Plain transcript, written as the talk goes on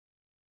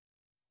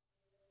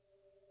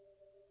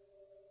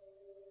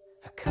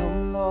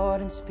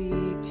Lord, and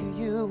speak to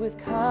you with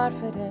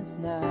confidence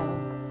now.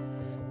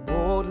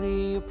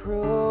 Boldly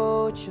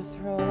approach your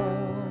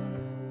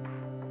throne.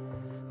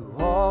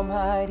 O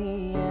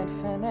almighty,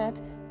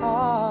 infinite,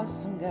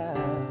 awesome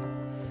God,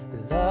 who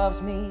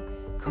loves me,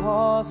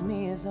 calls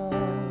me his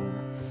own.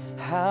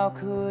 How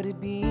could it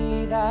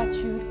be that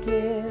you'd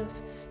give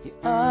your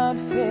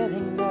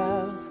unfailing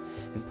love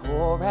and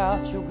pour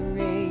out your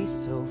grace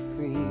so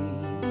free?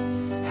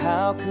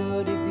 How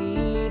could it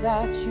be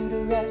that you'd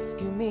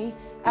rescue me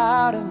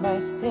out of my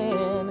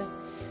sin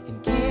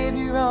and give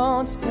your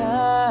own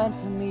son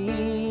for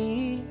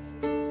me,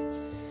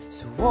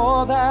 so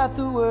all that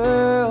the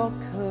world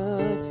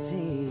could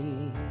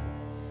see?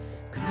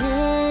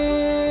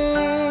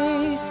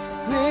 Grace,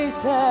 grace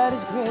that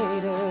is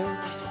greater,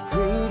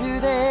 greater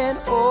than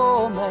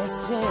all my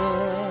sin.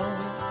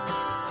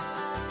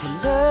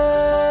 And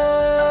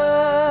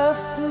love,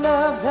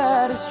 love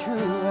that is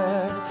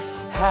truer,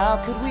 how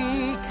could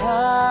we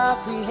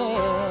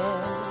comprehend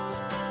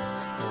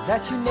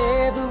that you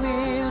never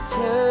will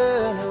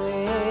turn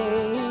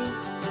away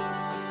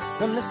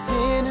from the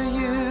sinner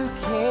you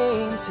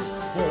came to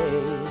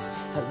save?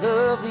 I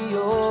love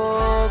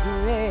your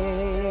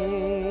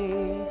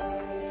grace.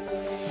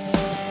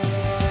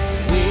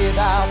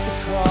 Without the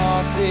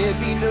cross there'd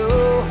be no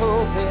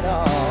hope at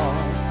all.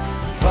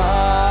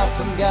 Far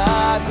from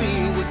God we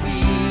would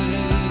be,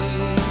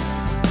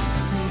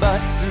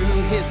 but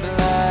through his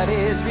blood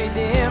is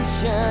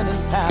redemption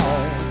and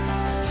power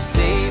to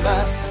save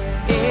us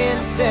and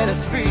set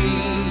us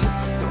free.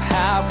 So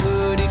how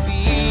could it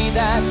be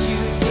that you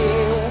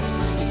give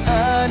the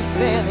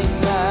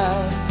unfailing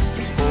love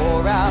and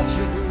pour out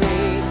your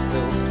grace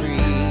so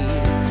free?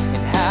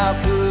 And how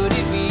could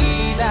it be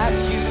that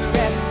you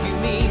rescue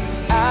me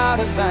out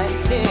of my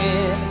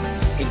sin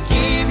and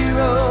give your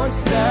own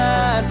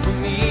son for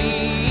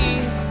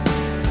me,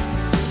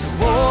 so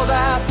all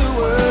that the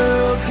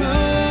world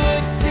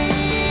could see?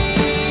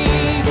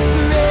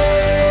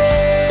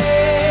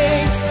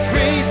 Grace,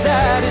 grace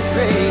that is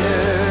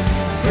greater,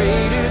 it's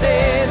greater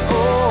than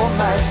all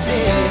my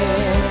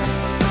sin.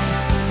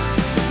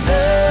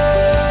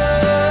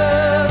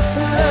 Love,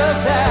 love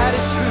that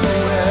is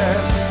truer,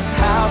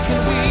 how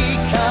can we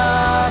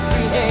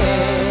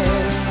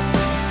comprehend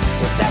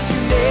that you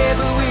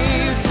never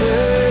will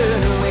turn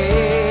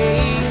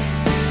away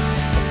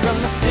from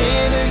the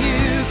sinner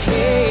you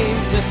came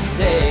to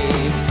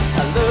save? I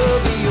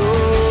love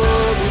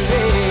your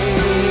grace.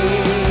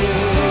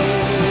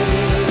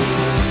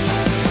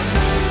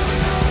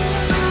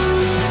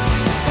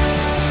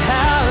 I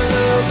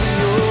love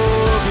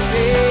your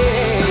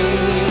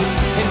grace.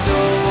 And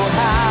oh,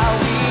 how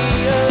we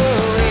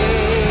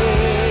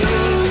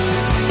await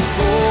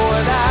for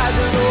thy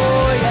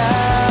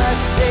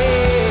glorious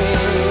day,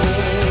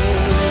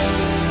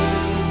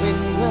 when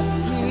we'll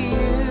see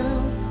you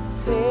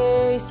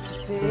face to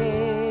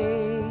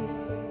face.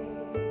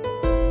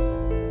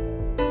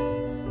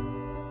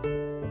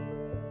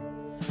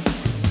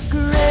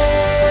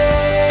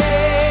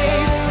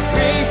 Grace,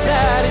 grace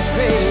that is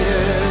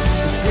greater,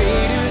 it's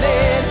greater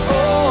than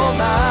all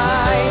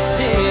my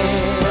sin.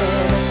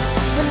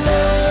 And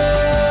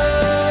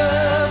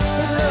love,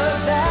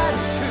 love that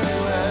is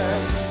truer,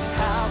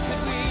 how can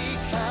we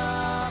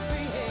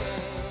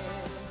comprehend?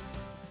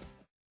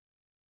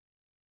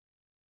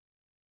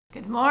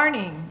 Good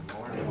morning.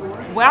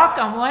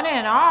 Welcome, one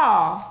and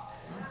all.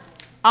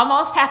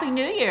 Almost Happy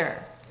New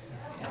Year.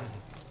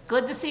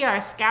 Good to see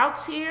our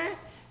scouts here.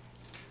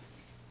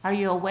 Are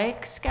you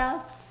awake,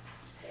 scouts?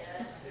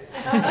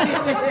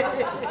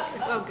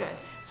 Oh, good.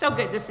 So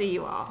good to see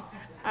you all.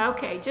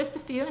 Okay, just a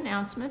few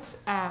announcements.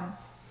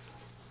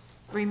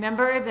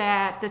 Remember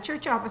that the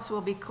church office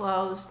will be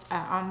closed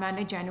on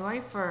Monday,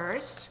 January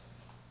 1st.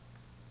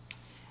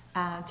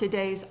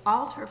 Today's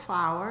altar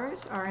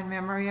flowers are in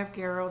memory of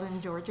Gerald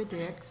and Georgia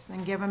Dix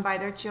and given by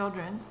their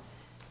children,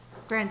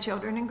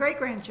 grandchildren, and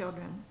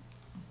great-grandchildren.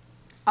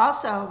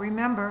 Also,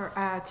 remember,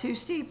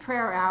 Tuesday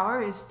prayer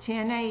hour is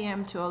 10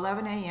 a.m. to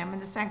 11 a.m. in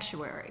the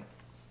sanctuary.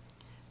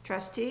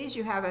 Trustees,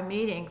 you have a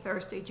meeting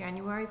Thursday,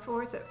 January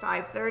 4th at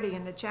 5:30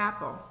 in the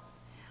chapel.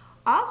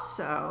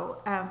 Also,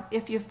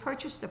 if you've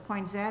purchased a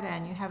poinsettia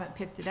and you haven't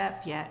picked it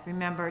up yet,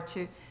 remember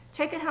to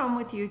take it home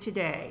with you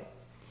today.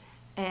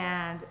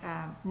 And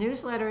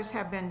newsletters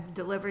have been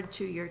delivered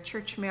to your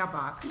church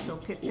mailbox, so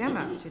pick them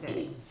up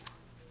today.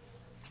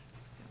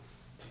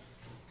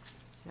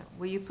 So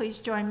will you please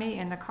join me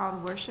in the call to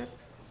worship?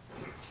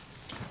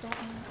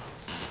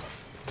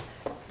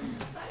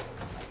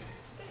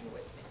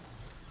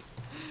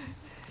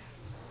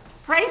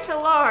 Praise the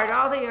Lord,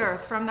 all the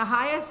earth, from the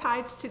highest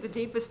heights to the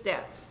deepest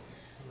depths.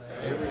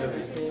 Let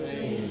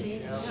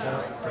everything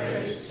shout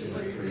praise to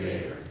the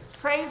Creator.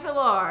 Praise the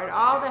Lord,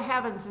 all the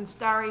heavens and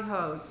starry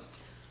host.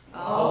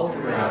 All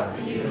throughout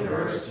the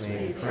universe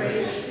may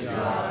praise to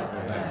God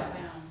abound.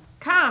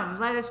 Come,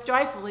 let us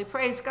joyfully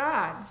praise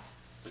God.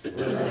 Let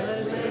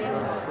us live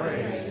our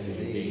praise in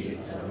the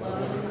deeds of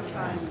love and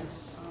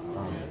kindness.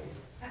 Amen.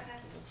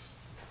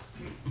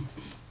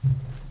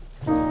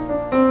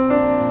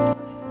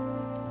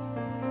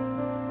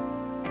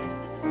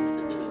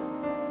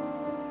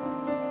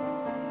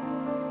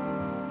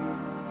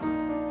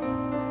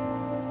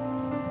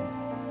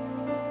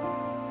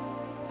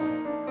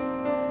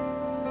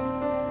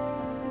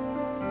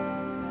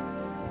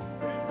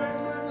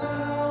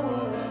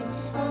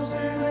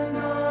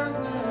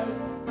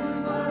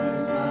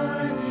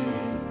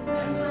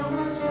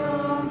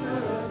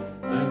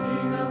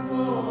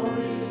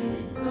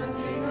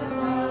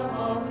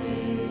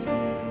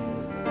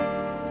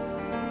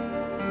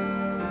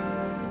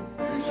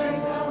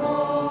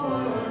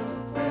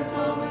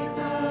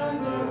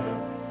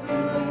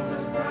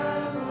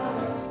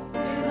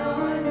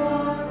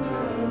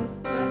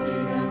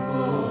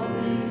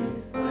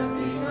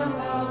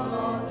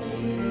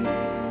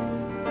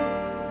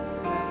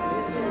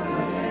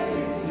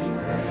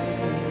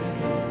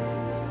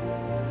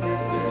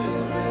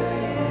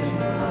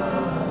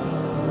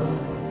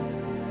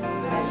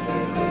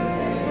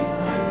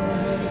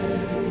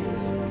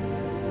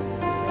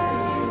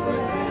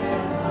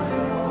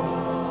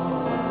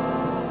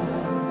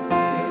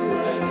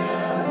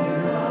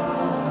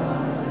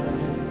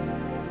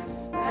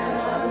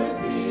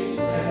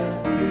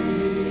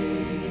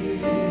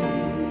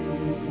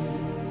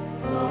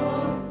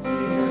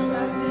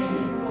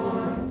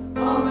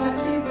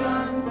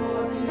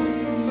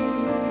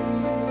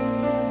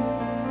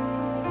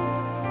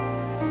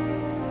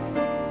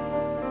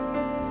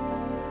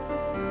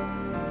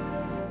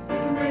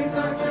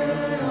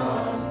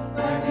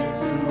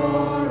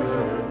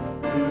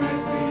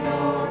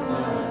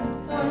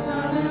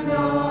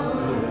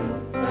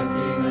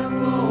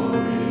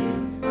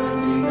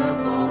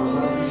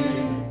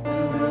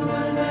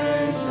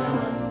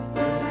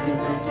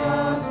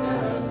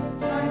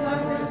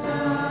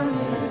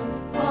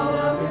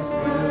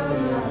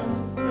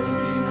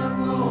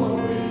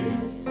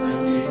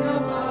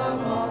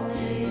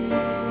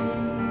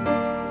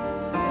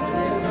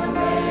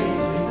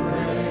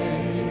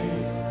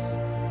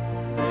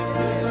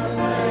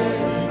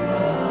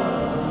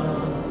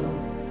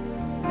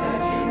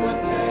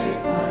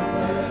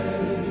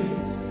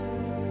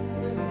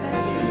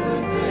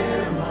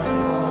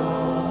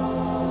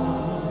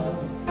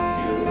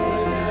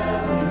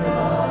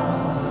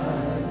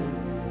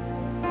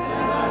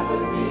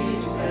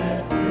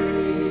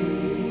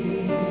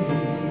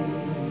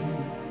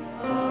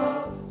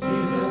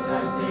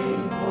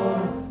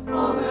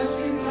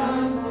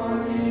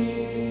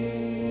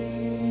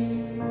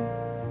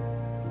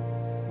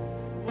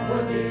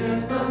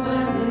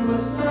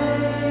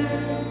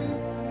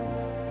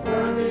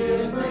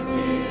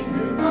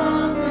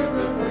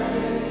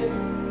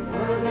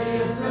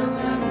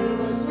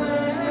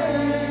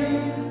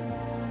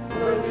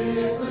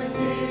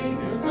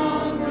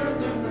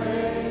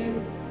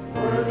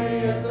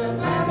 You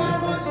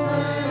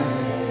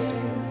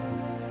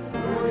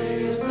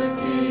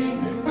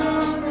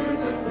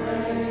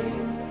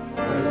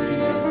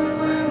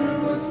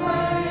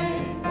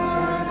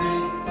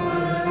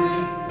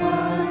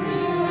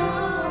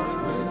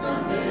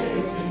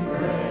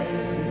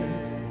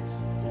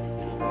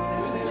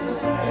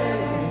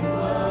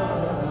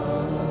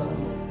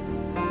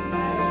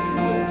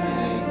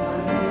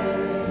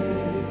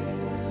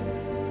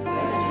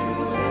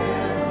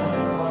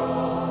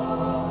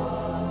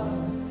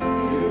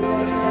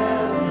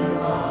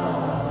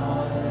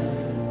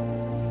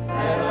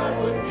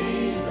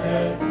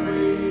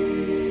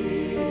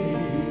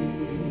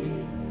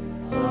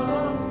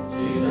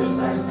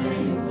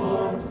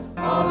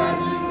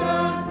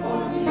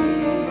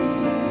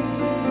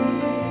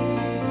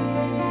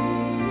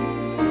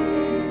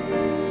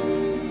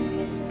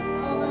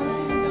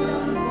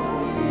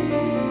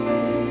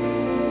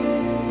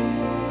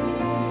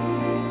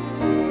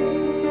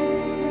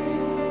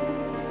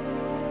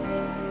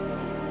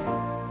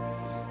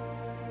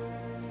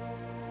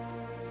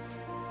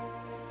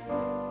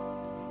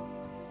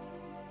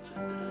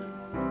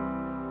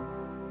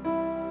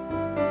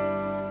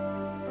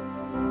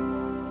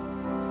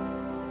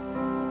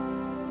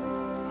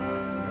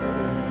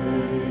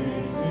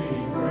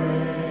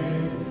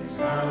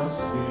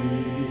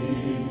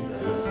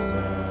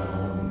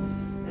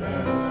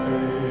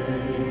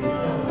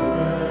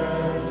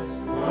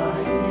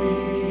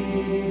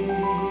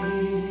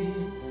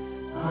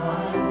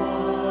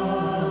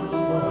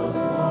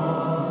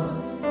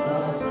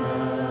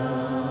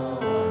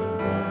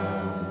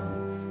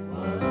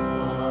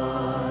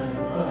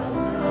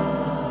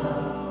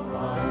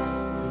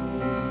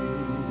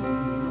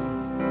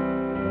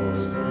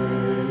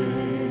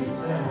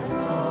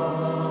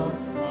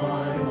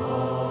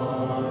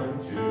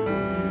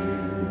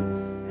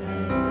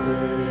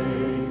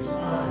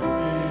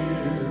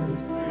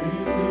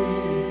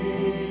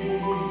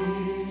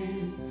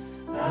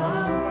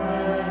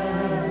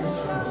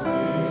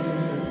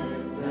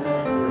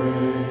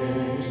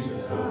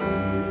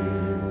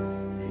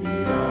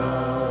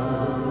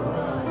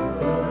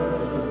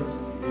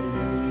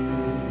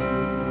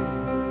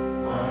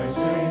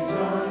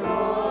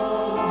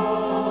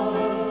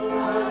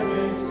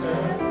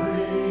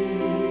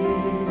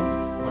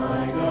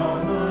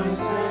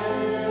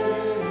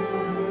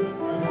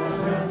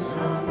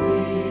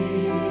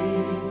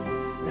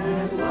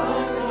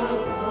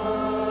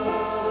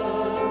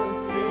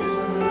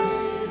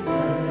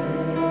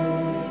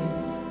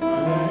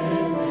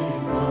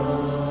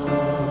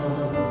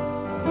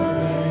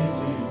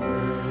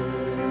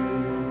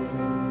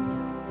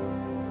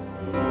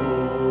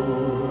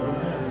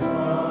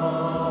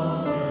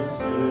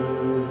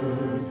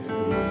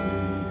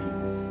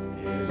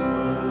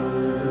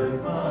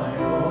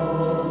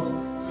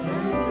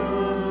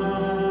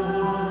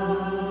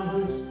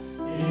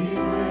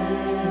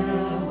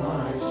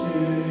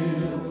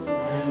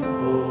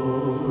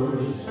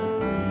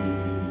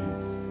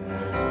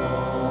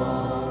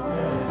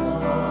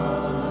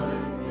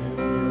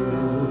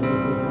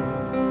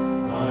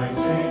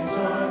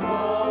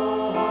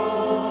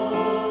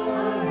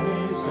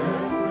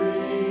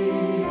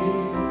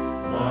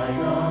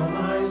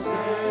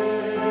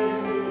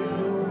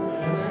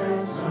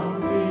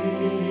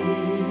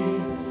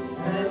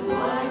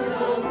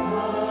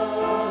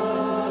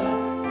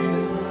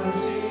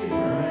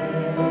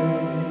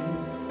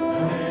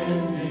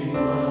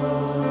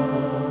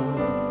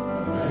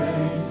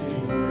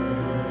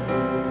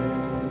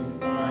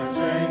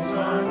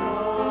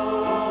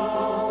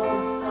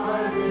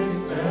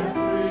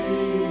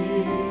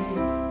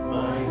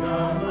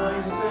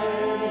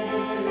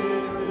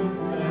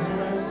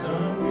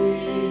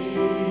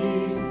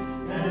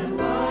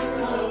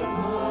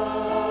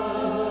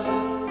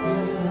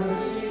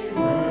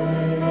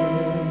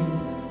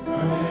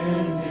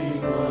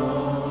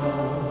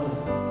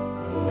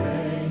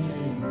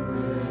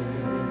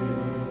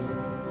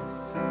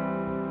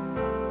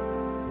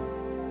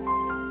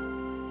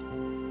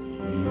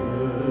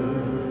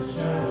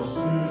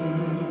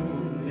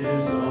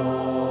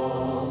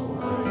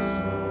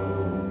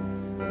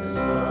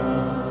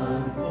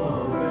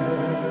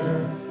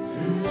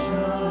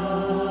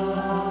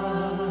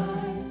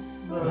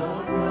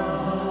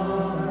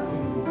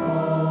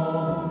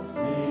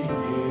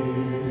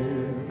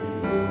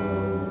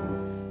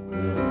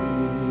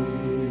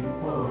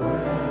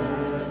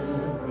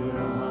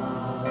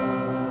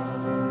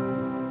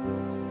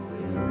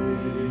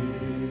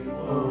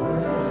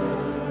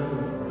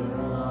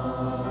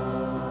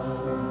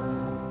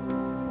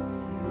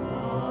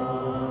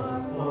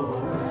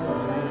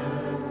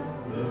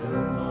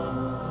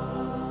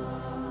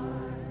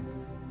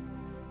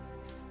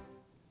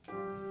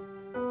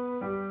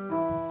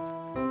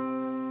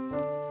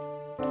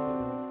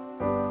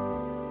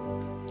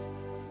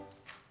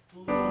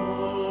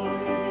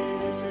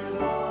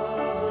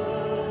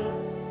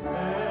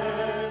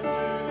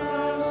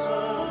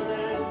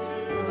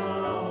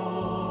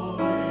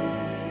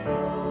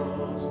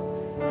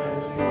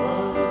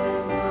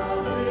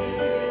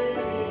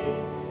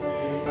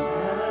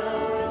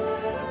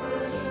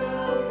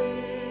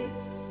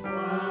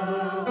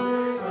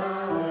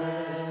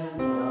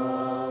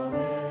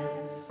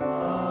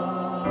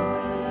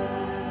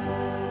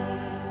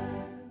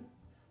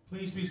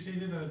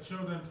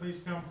children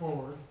please come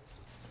forward.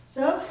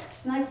 So,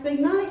 tonight's big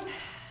night.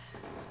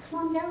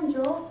 Come on down,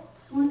 Joel.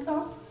 You want to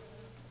come?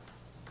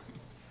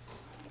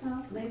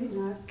 No, maybe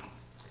not.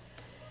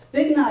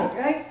 Big night,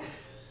 right?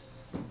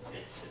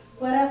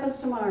 What happens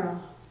tomorrow?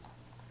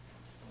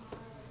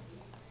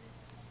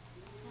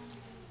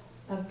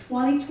 Of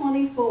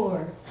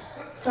 2024.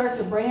 Starts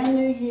a brand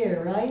new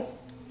year, right?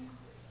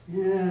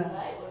 Yeah.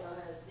 Tonight we're going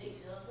to have a big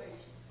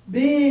celebration.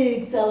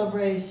 Big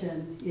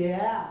celebration,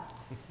 yeah.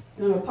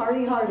 You're going to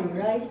party hardy,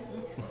 right?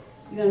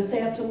 You're going to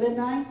stay up till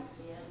midnight?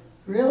 Yeah.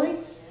 Really?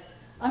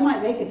 I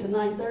might make it to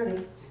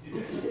 9:30.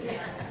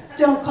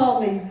 Don't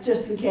call me,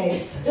 just in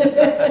case.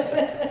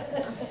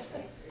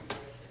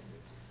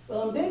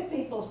 Well, in Big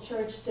People's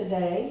Church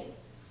today,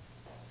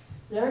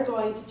 they're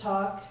going to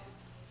talk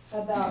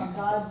about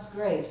God's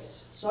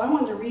grace. So I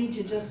wanted to read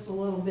you just a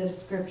little bit of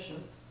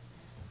scripture,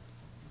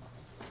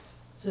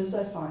 as soon as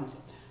I find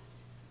it.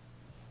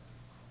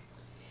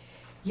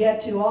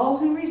 Yet to all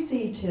who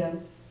received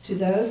him, to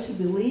those who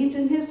believed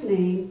in his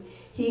name,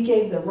 he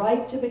gave the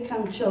right to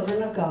become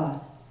children of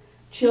God.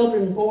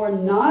 Children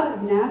born not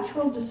of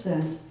natural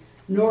descent,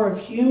 nor of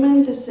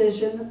human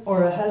decision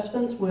or a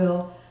husband's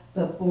will,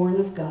 but born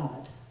of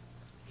God.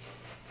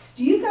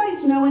 Do you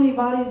guys know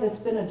anybody that's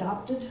been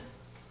adopted?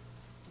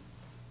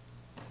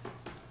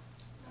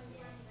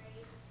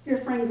 Your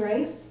friend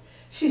Grace?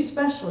 She's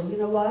special. You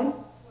know why?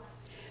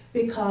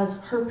 Because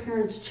her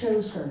parents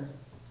chose her.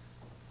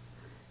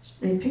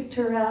 They picked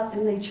her out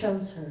and they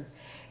chose her.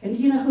 And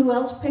you know who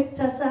else picked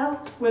us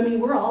out? I mean,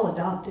 we're all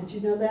adopted.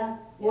 You know that?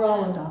 We're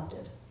all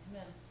adopted.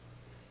 Amen.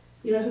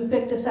 You know who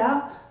picked us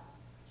out?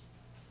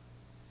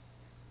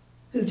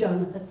 Who,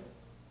 Jonathan?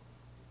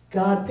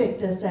 God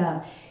picked us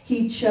out.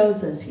 He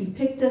chose us. He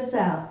picked us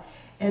out.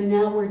 And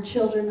now we're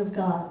children of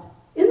God.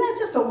 Isn't that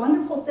just a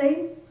wonderful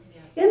thing?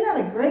 Yes. Isn't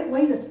that a great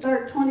way to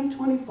start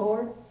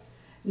 2024?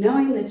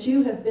 Knowing that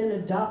you have been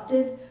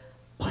adopted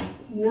by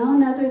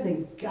none other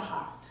than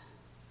God.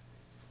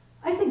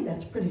 I think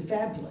that's pretty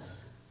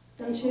fabulous.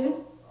 Don't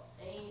you?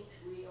 Ain't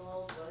we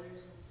all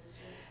brothers and sisters?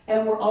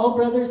 And we're all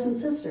brothers and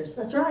sisters.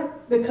 That's right.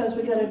 Because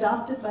we got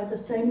adopted by the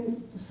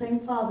same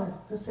Father,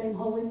 the same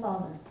Holy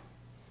Father.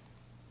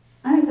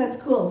 I think that's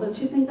cool. Don't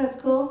you think that's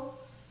cool?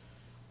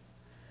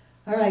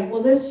 All right.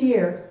 Well, this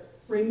year,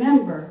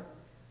 remember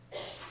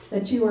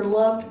that you are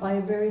loved by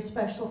a very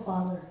special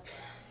Father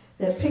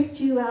that picked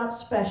you out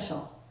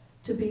special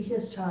to be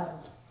his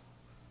child.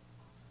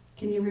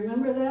 Can you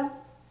remember that?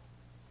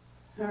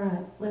 All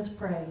right. Let's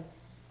pray.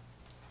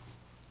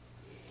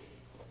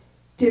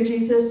 Dear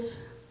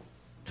Jesus,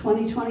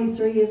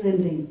 2023 is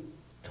ending.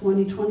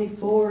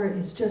 2024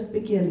 is just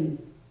beginning.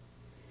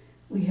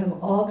 We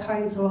have all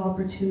kinds of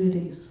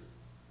opportunities.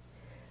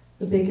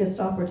 The biggest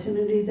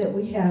opportunity that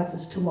we have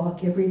is to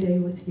walk every day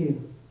with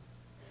you.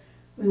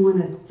 We want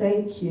to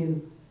thank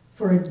you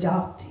for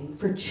adopting,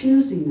 for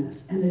choosing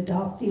us and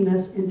adopting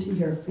us into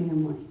your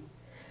family.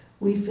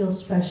 We feel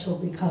special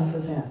because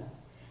of that.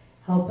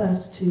 Help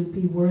us to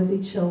be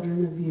worthy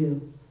children of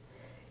you.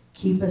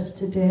 Keep us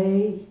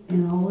today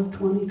and all of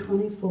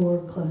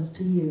 2024 close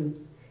to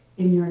you.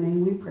 In your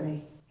name we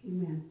pray.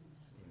 Amen.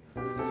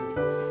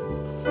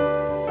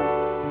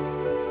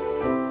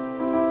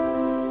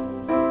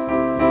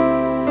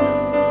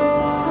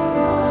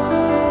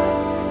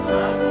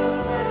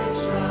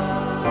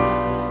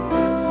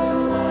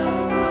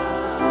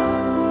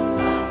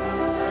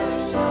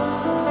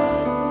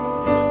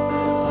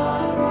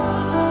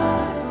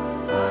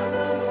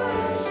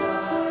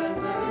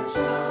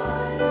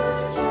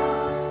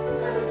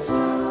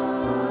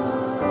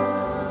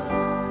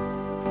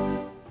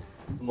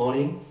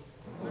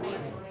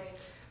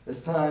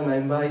 This time I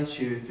invite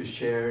you to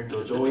share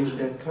the joys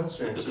and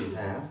concerns you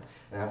have,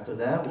 and after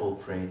that we'll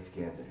pray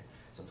together.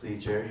 So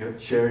please share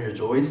your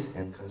joys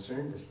and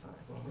concerns this time.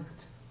 Robert.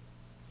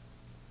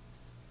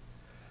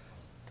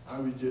 I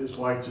would just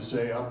like to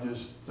say I'm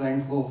just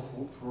thankful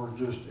for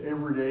just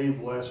everyday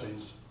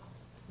blessings.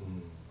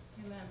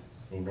 Amen.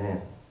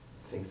 Amen.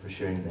 Thank you for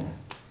sharing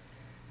that.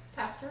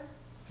 Pastor,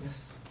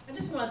 Yes. I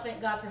just want to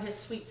thank God for his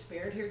sweet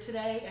spirit here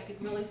today. I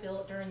could really feel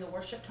it during the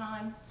worship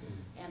time,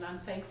 and I'm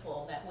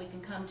thankful that we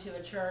can come to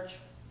a church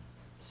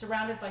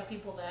surrounded by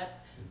people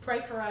that pray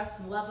for us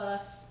and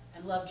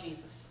love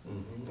Jesus.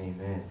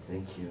 Amen.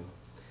 Thank you.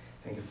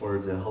 Thank you for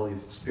the Holy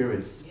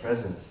Spirit's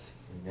presence.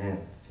 Amen.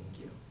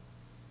 Thank you.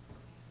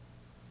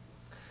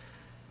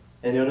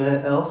 Anyone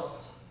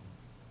else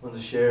want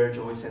to share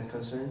joys and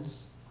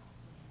concerns?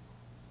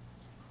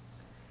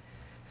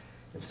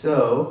 If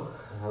so,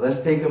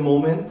 let's take a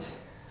moment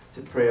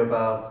to pray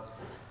about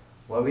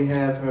what we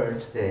have heard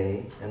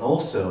today, and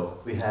also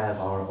we have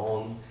our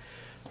own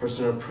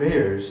personal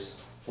prayers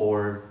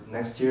for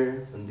next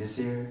year and this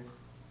year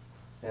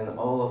and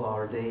all of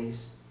our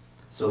days.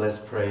 So let's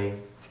pray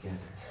together.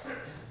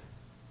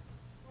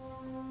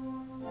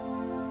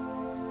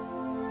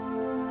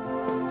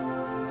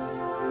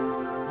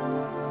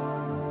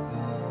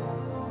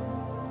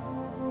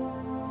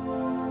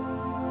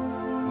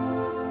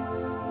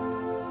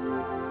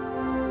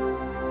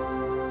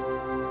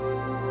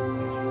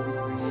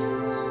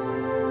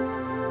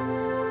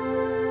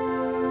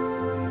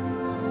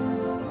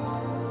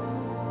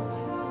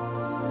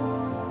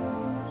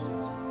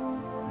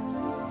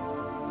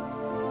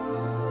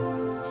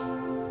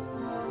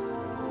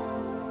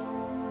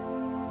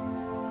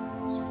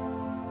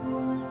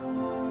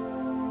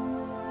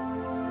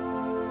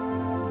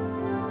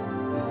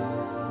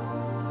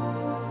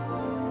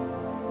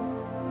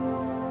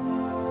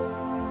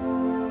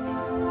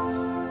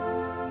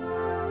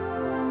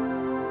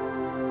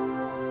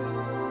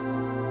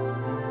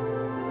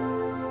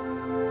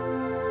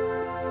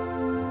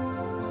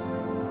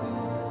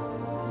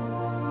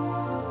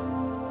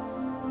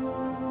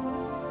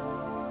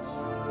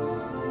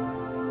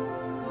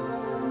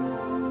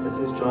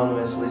 John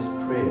Wesley's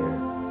prayer,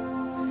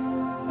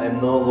 I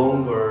am no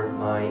longer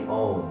my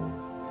own,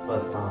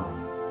 but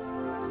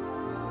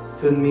thine.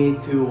 Put me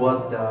to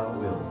what thou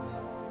wilt.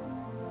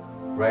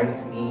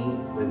 Rank me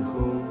with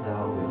whom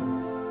thou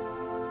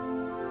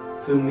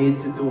wilt. Put me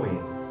to doing,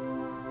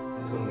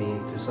 put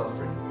me to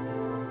suffering.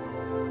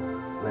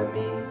 Let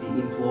me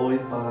be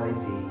employed by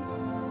thee,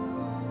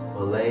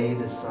 or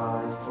laid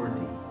aside for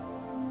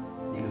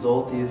thee,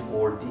 exalted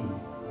for thee,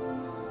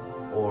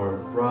 or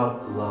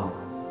brought low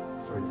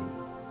for thee.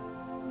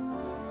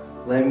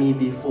 Let me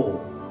be full,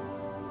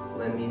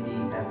 let me be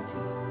empty.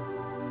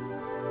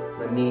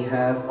 Let me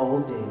have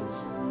all things,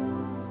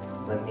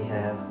 let me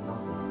have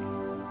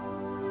nothing.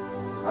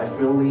 I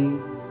freely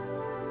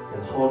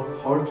and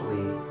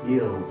heartily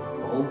yield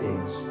all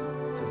things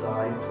to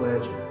thy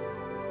pleasure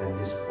and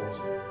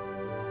disposal.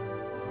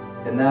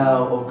 And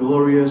now, O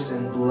glorious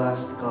and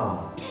blessed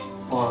God,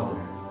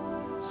 Father,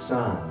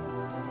 Son,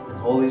 and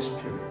Holy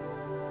Spirit,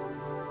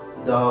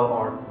 thou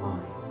art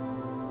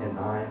mine, and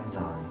I am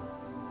thine.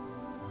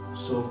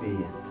 So be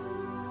it.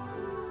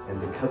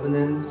 And the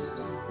covenant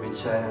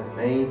which I have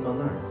made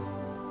on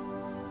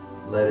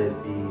earth, let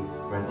it be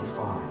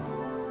ratified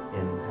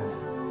in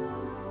heaven.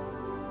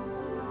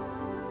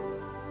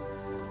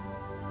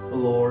 O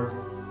Lord,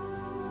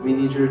 we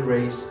need your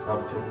grace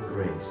upon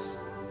grace.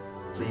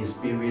 Please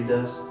be with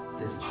us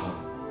this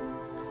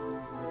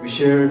time. We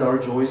shared our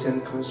joys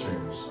and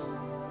concerns,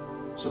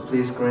 so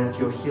please grant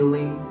your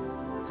healing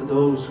to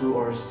those who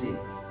are sick.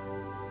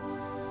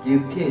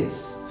 Give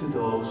peace to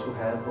those who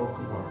have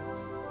broken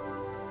hearts.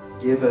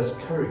 Give us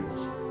courage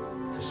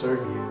to serve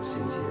you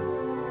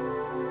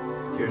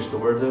sincerely. Here's the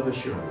word of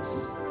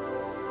assurance.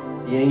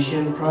 The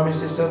ancient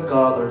promises of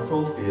God are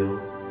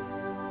fulfilled.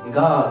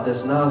 God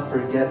does not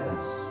forget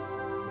us.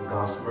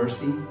 God's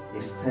mercy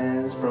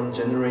extends from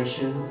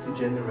generation to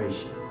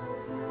generation.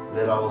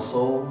 Let our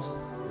souls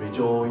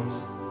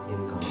rejoice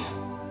in God.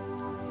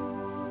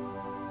 Amen.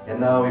 And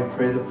now we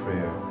pray the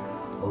prayer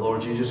the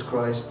Lord Jesus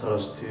Christ taught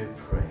us to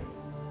pray.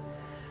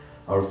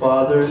 Our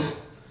Father,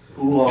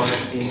 who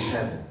art in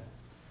heaven,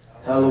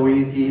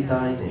 hallowed be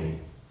thy name.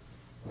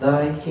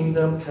 Thy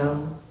kingdom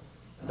come,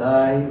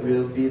 thy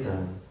will be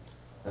done,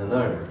 on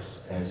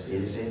earth as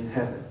it is in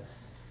heaven.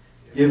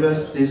 Give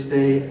us this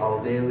day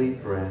our daily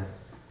bread,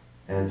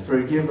 and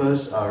forgive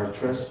us our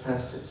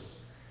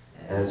trespasses,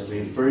 as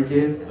we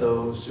forgive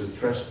those who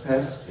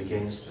trespass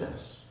against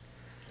us.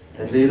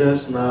 And lead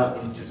us not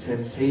into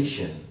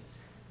temptation,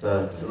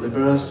 but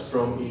deliver us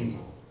from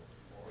evil.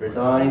 For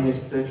thine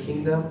is the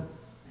kingdom,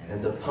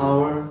 and the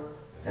power,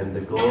 and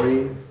the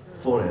glory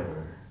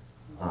forever.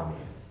 Amen.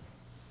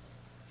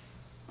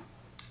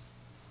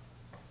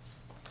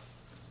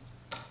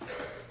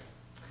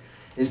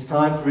 It's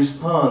time to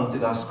respond to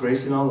God's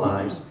grace in our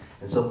lives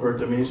and support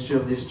the ministry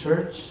of this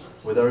church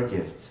with our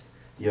gift.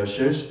 The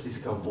ushers, please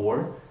come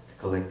forward to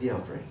collect the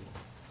offering.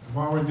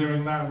 While we're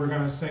doing that, we're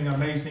going to sing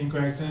Amazing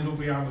Grace, and it'll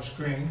be on the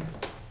screen.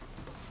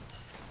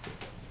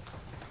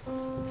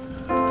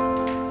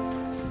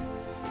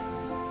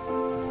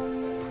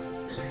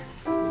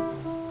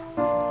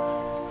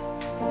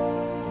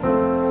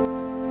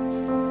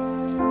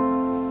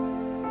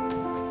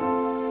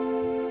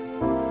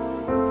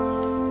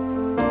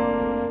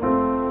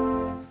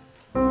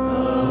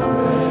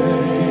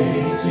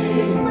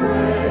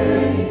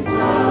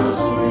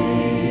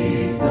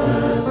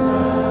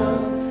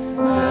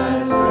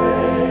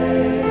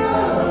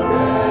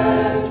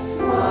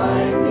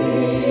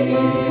 Me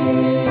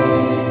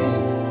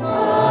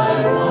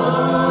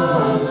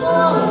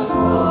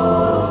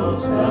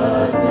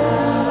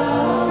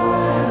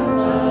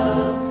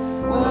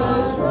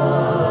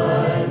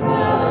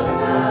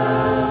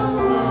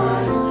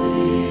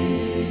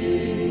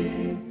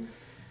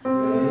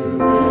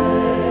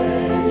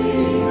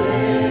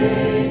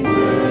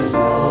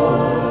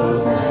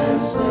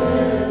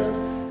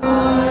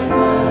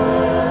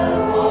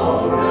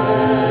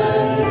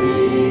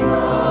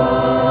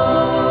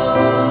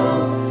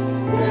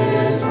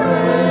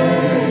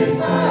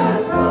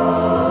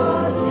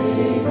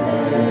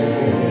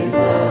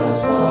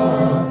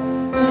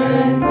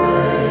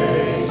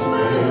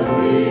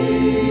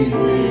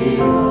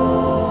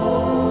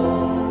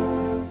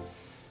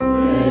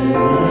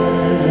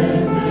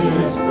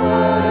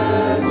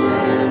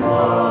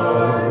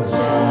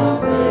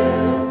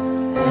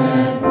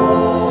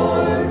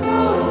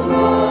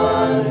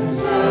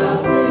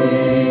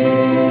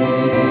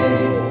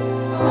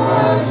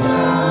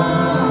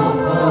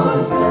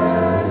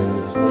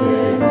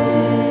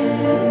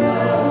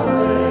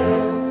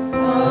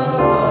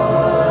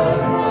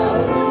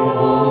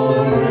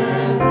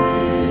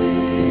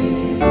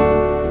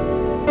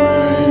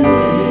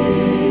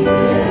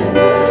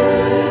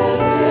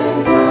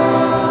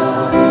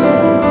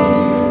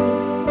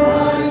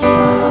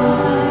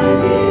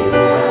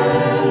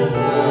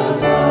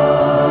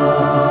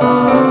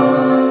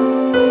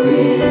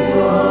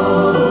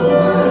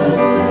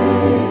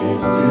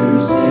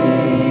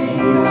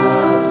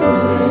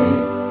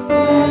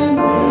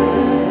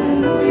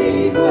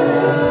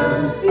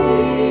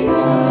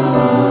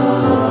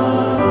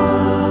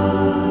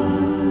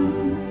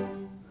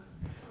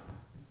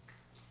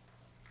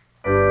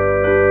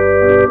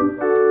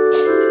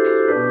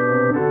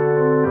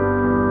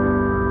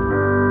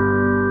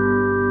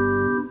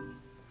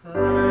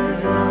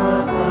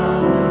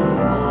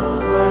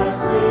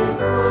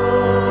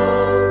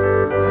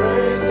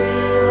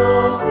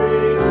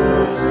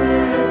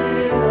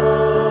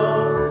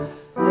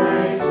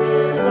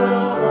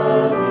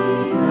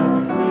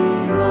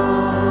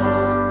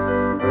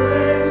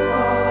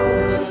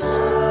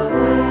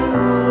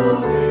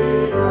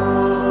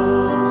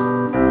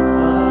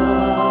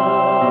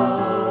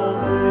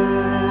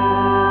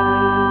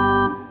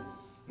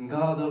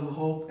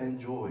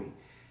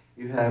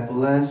have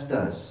blessed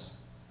us,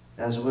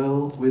 as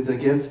well with the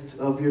gift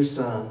of your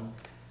Son,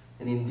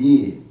 and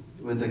indeed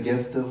with the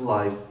gift of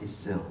life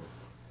itself.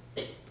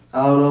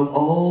 Out of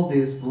all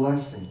these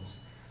blessings,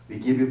 we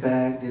give you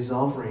back these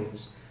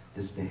offerings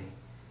this day,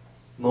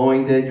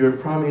 knowing that your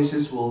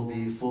promises will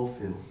be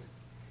fulfilled.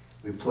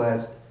 We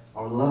pledge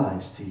our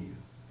lives to you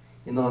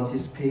in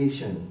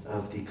anticipation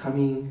of the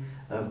coming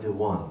of the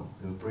one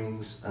who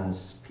brings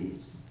us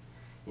peace.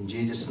 In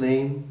Jesus'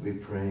 name we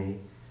pray.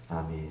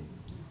 Amen.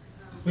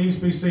 Please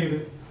be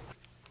seated.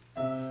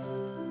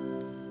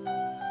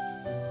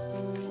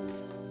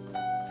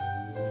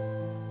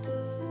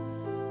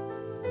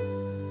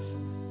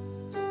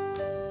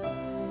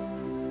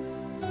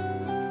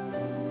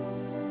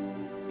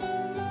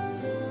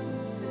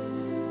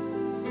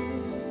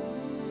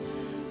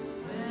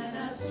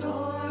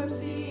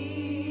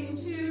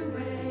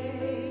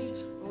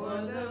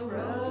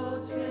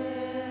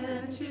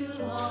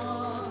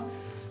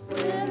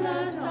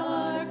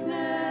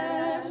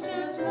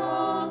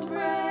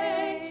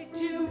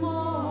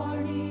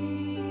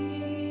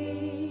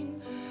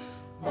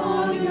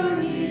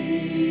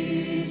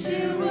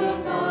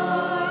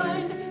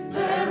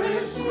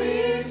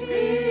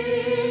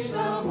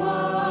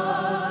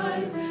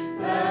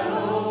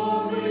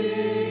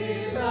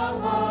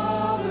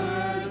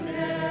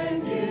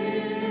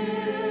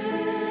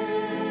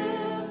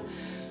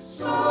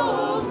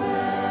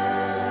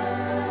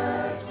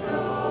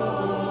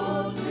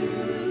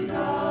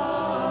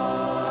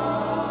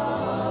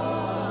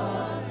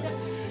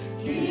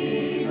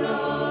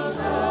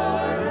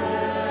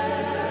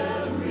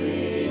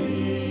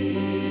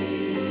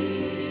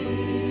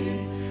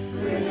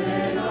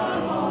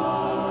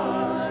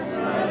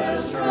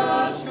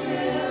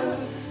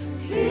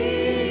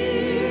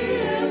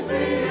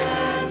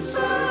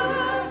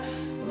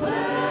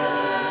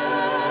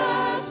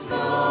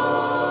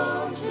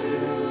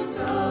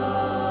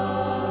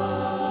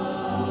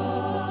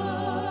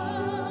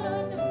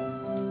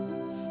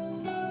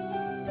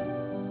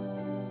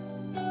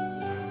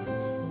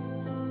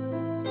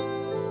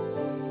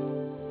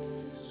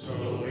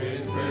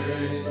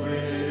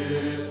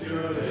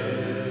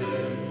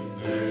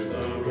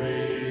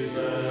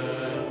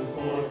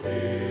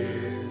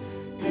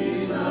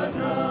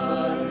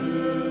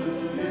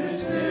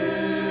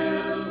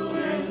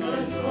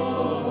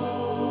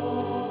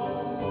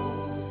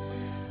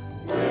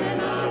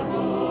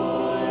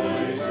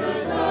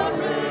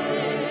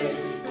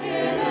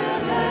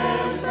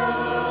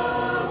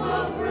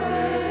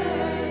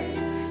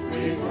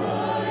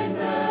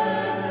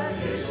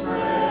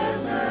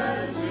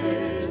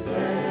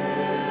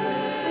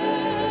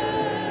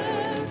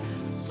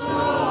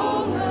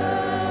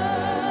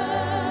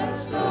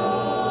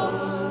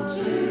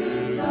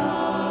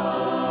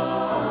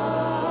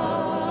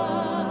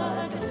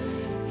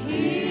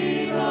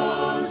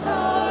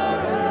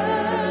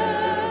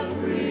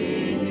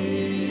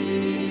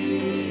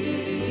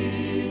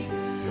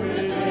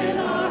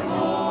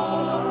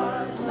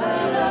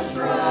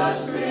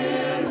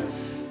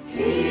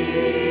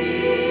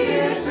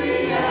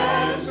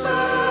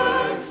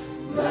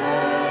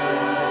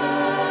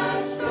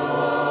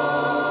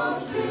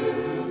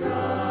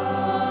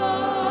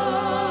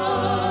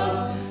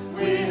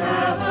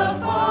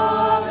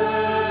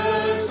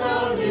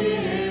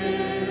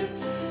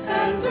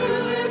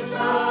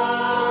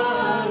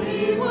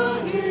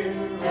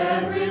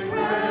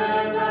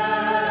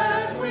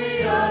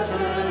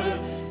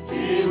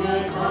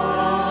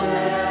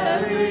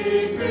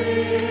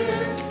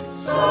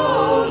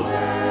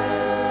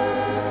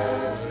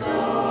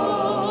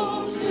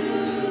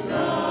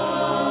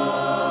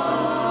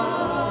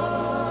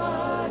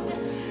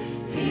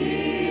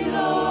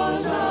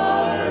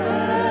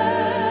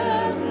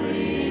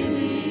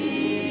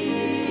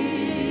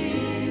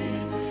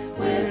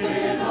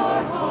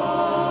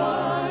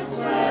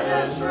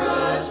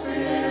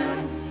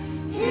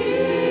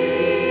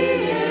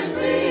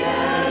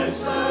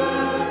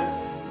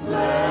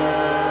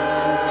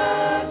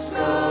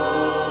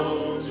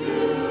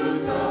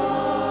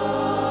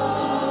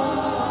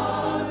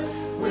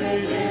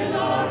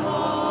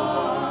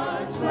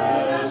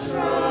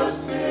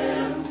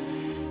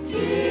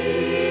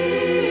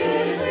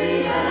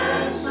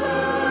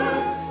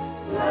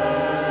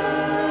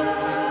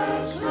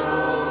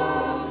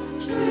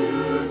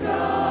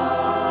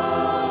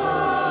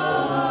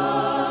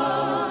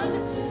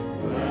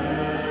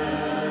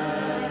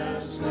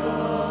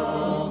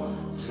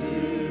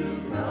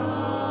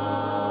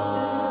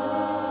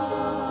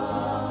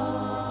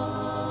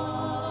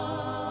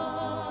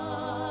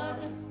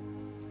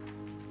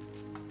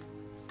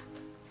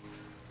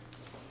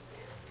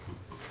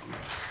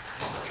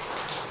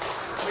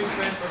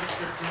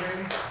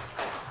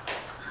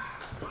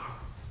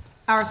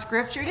 Our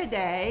scripture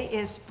today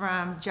is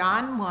from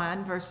John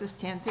 1, verses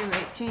 10 through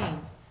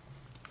 18.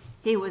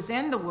 He was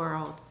in the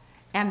world,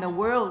 and the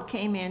world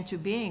came into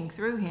being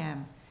through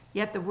him,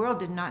 yet the world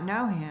did not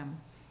know him.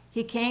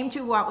 He came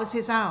to what was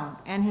his own,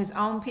 and his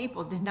own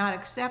people did not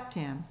accept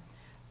him.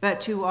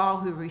 But to all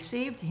who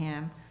received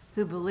him,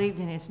 who believed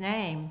in his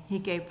name, he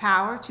gave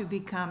power to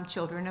become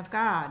children of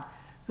God,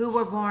 who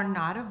were born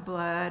not of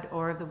blood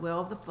or of the will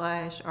of the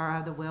flesh or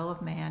of the will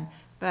of man,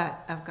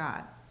 but of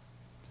God.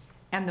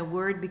 And the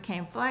Word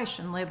became flesh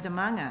and lived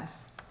among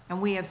us,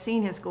 and we have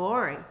seen his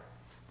glory,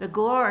 the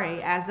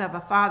glory as of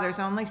a Father's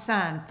only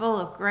Son, full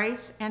of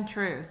grace and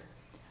truth.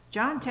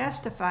 John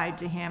testified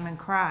to him and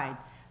cried,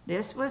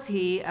 "This was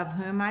he of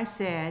whom I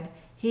said,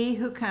 'He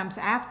who comes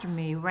after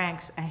me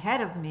ranks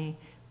ahead of me,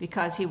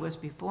 because he was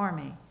before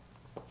me.'"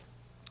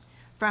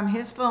 From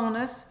his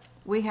fullness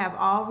we have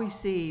all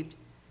received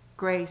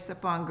grace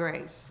upon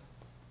grace.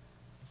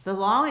 The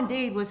law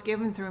indeed was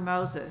given through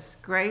Moses.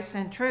 Grace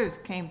and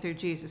truth came through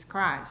Jesus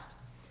Christ.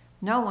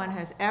 No one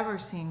has ever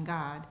seen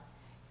God.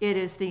 It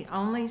is the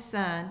only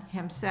Son,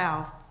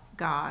 himself,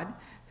 God,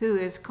 who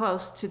is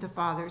close to the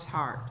Father's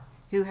heart,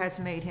 who has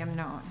made him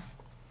known.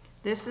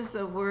 This is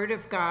the word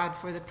of God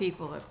for the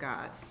people of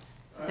God.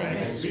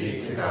 Thanks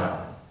be to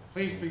God.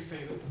 Please be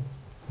seated.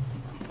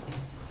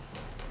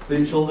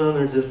 The children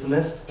are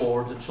dismissed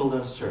for the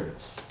children's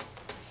church.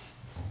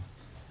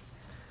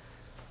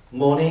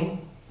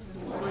 Morning.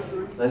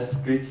 Let's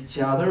greet each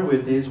other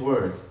with this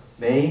word.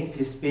 May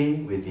peace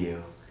be with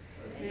you.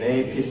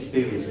 May peace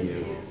be with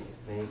you.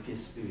 May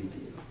peace be with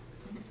you.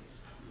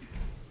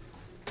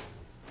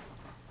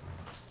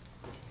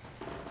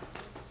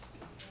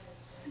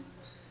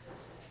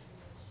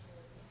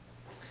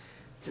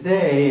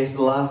 Today is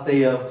the last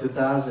day of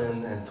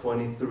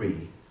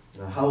 2023.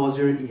 How was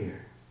your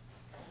year?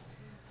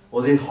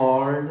 Was it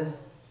hard?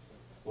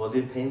 Was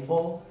it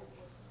painful?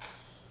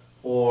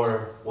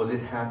 Or was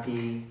it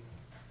happy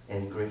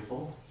and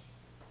grateful?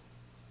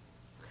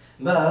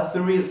 But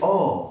through it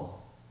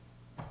all,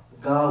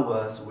 God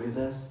was with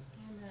us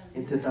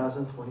in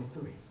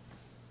 2023.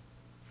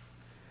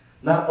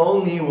 Not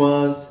only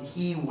was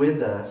he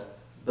with us,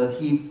 but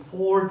he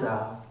poured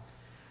out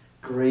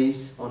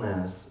grace on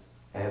us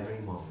every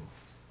moment.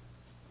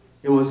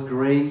 It was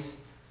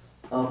grace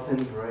upon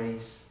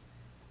grace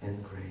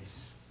and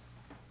grace.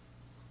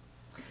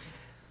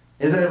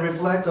 As I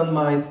reflect on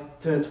my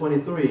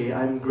 2023,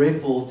 I'm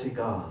grateful to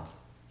God.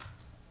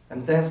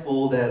 I'm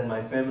thankful that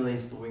my family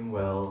is doing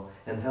well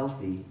and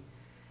healthy.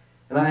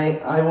 And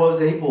I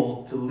was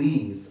able to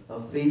live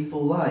a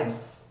faithful life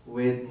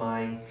with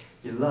my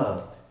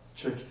beloved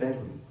church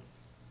family.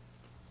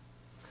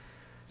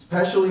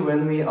 Especially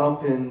when we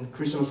opened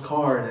Christmas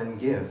card and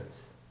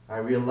gifts, I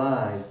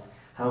realized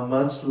how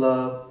much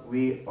love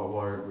we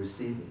are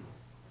receiving.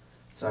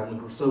 So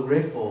I'm so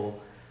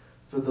grateful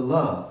for the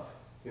love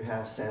you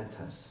have sent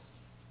us.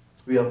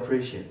 We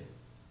appreciate it.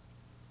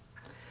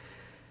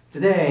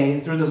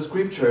 Today, through the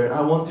scripture,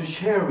 I want to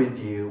share with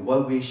you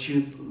what we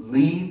should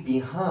leave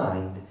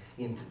behind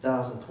in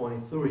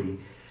 2023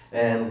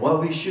 and what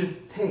we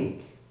should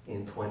take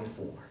in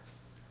 24.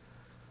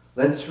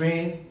 Let's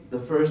read the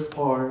first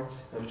part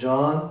of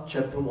John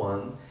chapter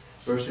 1,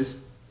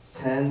 verses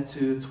 10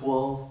 to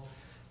 12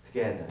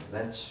 together.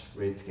 Let's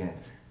read together.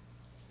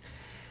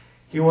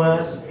 He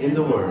was in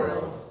the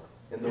world,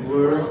 and the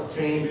world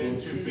came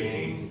into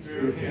being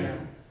through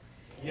him.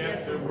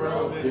 Yet the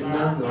world did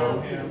not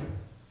know him.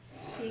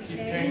 He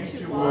came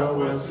to what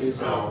was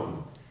his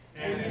own,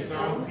 and his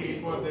own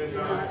people did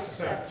not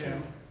accept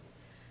him.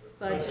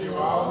 But to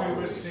all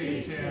who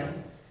received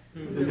him,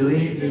 who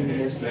believed in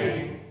his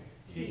name,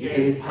 he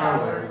gave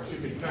power to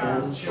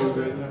become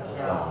children of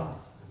God.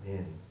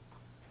 Amen.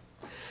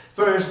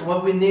 First,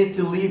 what we need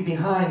to leave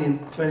behind in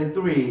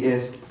 23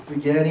 is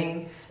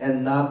forgetting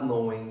and not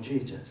knowing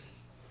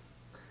Jesus.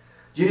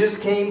 Jesus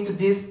came to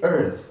this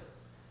earth.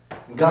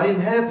 God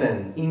in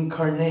heaven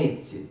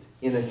incarnated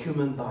in a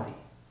human body.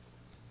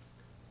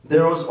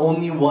 There was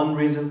only one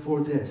reason for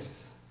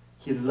this.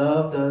 He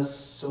loved us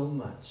so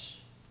much.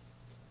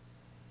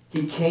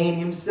 He came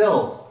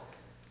himself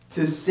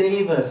to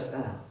save us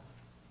out.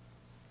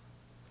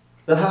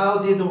 But how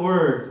did the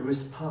Word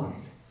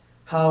respond?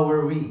 How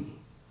were we?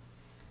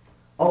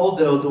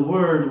 Although the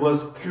Word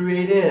was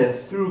created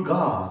through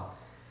God,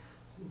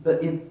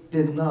 but it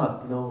did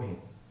not know him.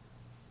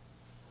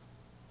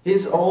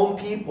 His own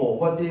people,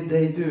 what did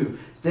they do?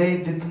 They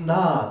did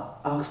not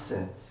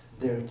accept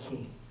their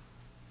king.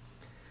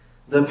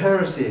 The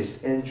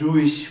Pharisees and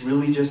Jewish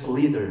religious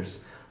leaders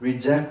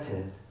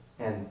rejected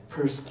and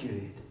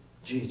persecuted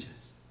Jesus.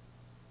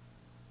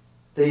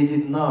 They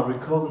did not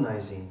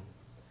recognize him.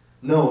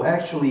 No,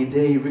 actually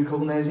they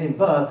recognized him,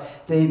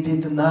 but they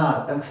did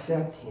not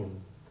accept him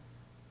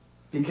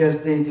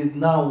because they did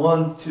not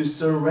want to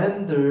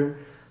surrender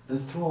the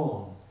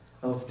throne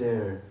of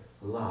their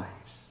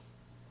lives.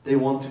 They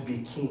want to be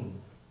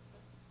king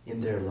in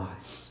their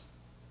lives.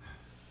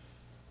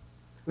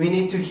 We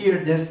need to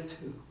hear this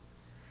too.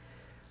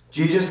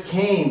 Jesus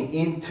came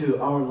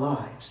into our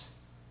lives.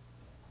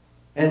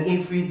 And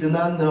if we do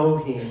not know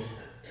him,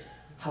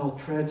 how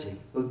tragic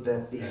would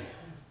that be?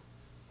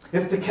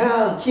 If the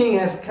king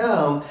has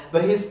come,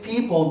 but his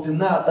people do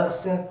not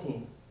accept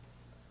him.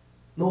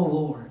 No,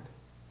 Lord.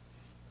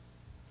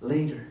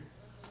 Later,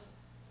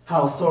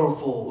 how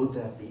sorrowful would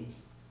that be?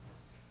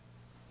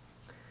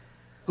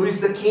 who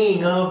is the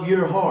king of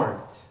your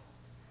heart,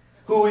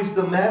 who is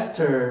the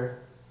master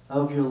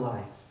of your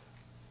life.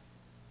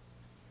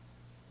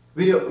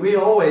 We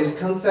always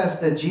confess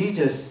that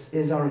Jesus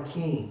is our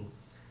king,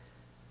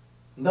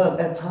 but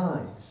at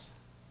times,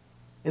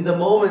 in the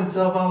moments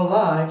of our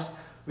lives,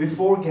 we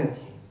forget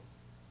him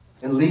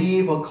and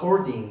live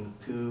according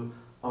to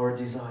our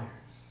desires.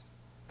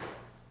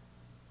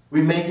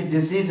 We make a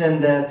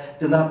decision that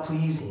do not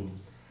please him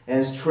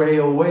and stray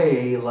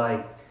away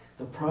like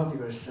the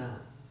prodigal son.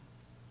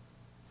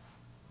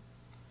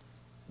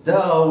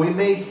 Though we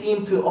may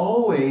seem to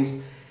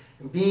always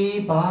be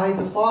by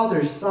the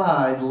Father's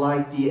side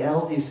like the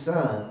eldest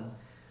son,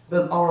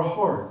 but our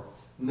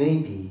hearts may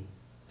be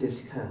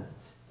distant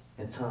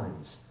at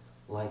times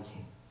like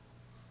him.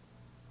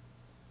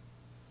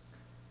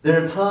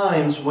 There are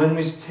times when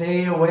we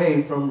stay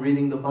away from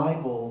reading the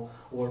Bible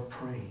or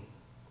praying.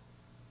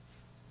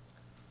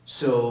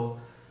 So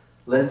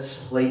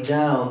let's lay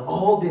down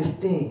all these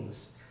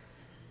things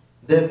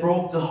that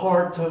broke the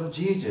heart of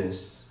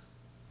Jesus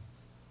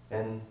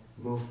and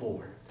move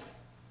forward.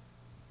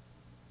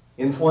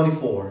 In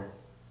 24,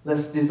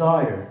 let's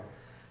desire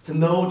to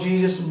know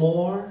Jesus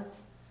more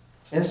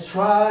and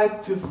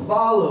strive to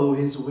follow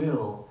his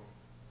will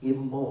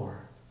even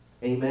more.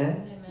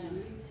 Amen?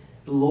 Amen.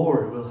 The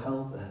Lord will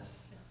help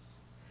us. Yes.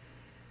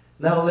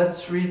 Now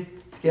let's read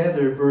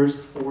together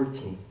verse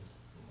 14.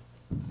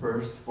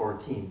 Verse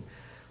 14.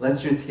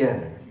 Let's read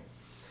together.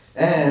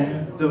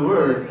 And the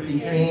Word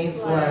became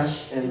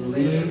flesh and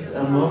lived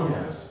among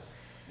us,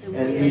 and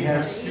we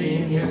have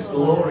seen his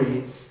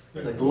glory,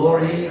 the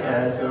glory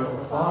as of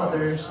the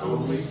Father's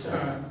only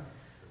Son,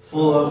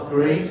 full of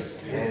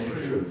grace and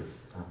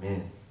truth.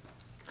 Amen.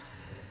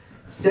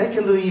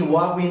 Secondly,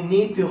 what we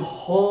need to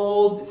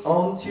hold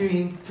on to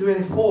in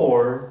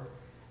 24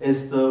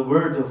 is the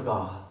Word of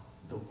God.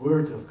 The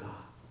Word of God.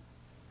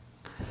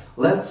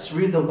 Let's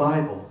read the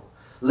Bible.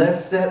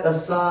 Let's set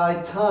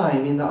aside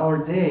time in our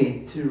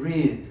day to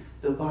read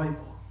the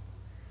Bible.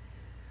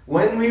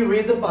 When we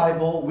read the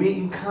Bible, we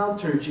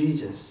encounter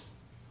Jesus.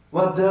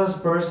 What does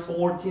verse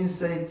 14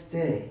 say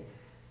today?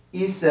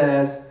 It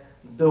says,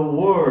 the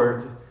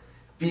Word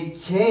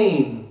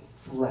became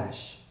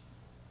flesh.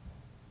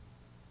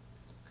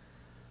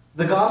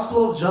 The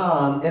Gospel of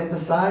John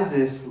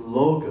emphasizes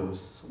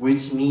logos,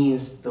 which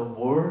means the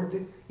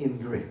word in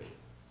Greek.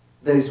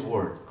 That is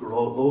word.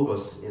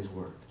 Logos is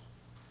word.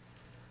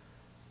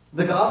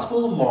 The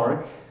Gospel of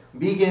Mark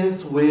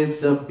begins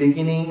with the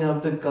beginning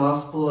of the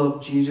Gospel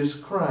of Jesus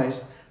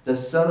Christ, the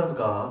Son of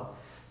God,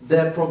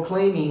 that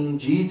proclaiming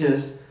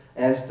Jesus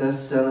as the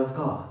Son of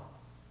God.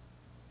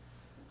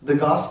 The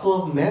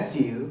Gospel of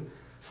Matthew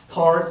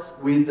starts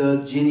with the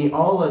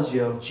genealogy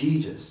of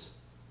Jesus,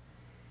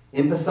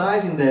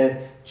 emphasizing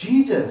that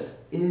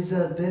Jesus is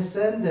a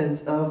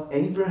descendant of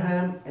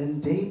Abraham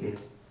and David,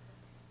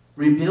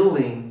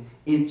 revealing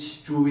its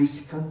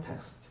Jewish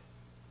context.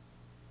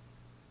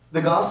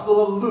 The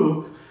Gospel of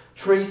Luke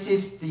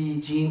traces the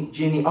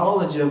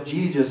genealogy of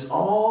Jesus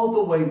all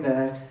the way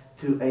back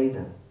to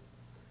Adam,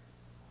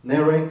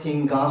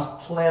 narrating God's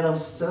plan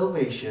of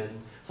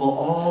salvation for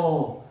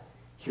all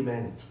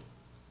humanity.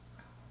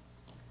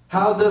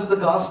 How does the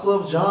Gospel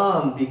of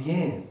John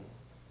begin?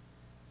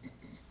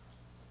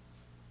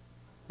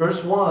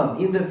 Verse 1,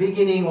 in the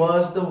beginning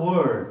was the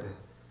Word,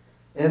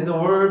 and the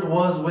Word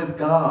was with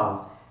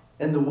God,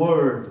 and the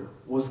Word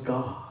was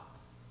God.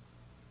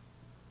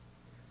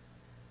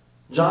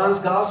 John's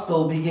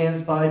Gospel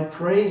begins by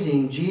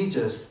praising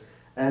Jesus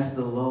as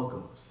the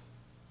Logos,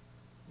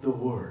 the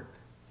Word,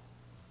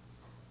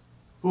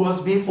 who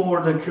was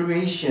before the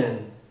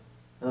creation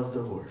of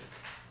the Word.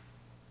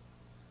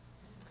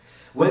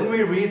 When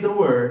we read the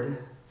Word,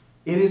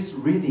 it is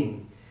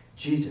reading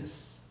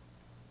Jesus.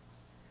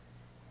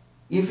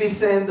 If we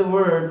send the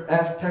Word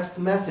as text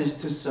message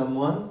to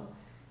someone,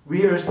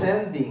 we are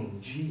sending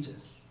Jesus.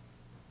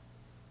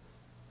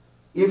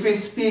 If we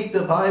speak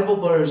the Bible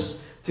verse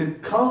to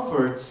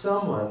comfort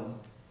someone,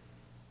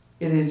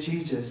 it is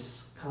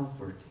Jesus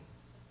comforting.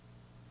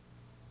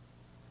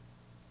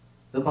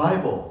 The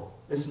Bible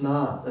is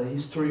not a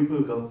history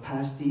book of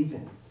past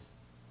events.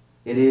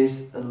 It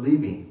is a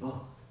living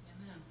book.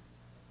 Amen.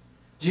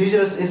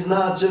 Jesus is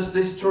not just a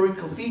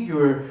historical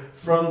figure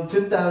from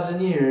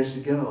 2,000 years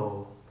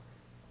ago.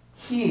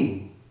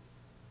 He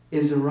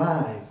is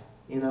alive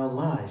in our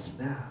lives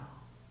now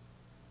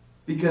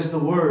because the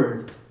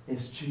Word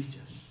is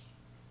Jesus.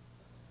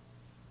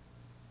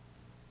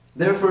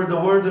 Therefore, the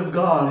Word of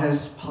God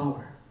has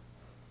power.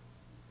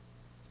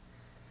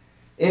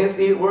 If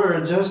it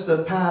were just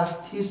the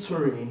past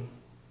history,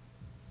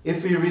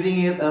 if we're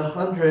reading it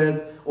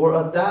 100 or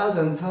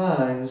 1,000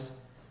 times,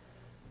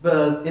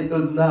 but it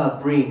would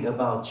not bring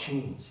about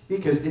change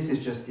because this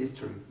is just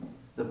history,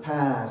 the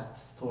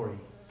past story.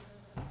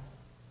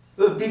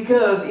 But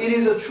because it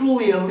is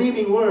truly a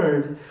living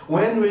Word,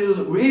 when we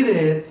read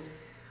it,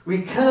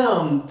 we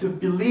come to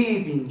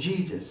believe in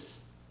Jesus.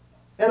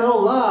 And our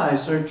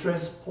lives are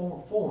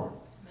transformed. Amen.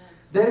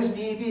 That is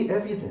the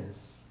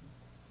evidence.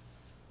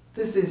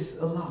 This is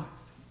alive.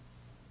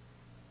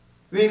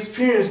 We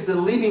experience the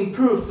living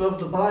proof of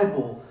the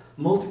Bible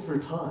multiple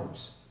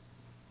times.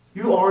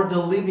 You are the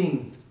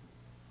living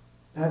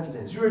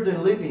evidence. You are the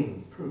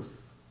living proof.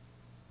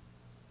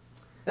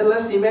 And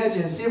let's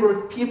imagine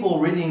several people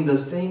reading the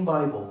same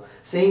Bible,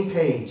 same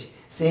page,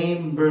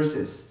 same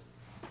verses.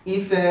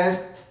 If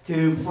asked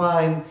to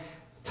find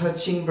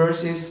touching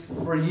verses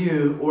for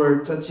you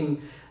or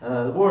touching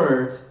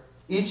words,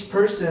 each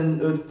person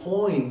would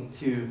point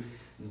to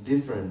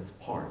different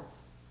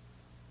parts.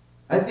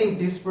 I think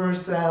this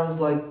verse sounds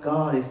like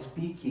God is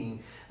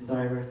speaking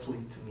directly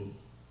to me.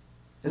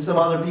 And some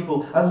other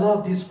people, I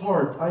love this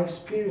part. I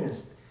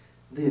experienced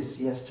this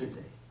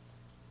yesterday.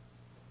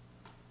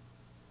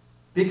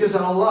 Because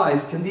our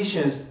life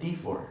conditions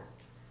differ.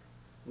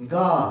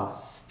 God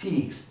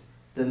speaks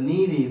the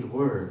needed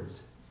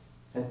words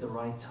at the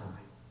right time.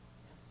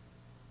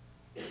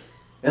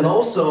 And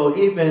also,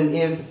 even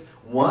if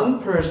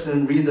one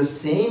person read the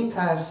same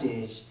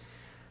passage,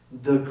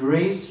 the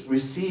grace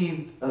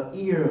received a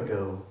year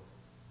ago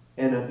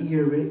and a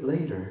year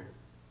later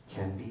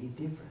can be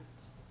different.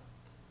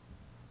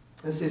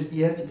 This is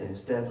the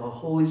evidence that the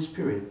Holy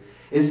Spirit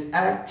is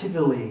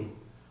actively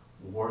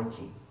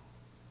working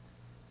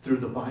through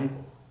the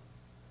Bible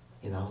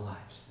in our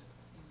lives.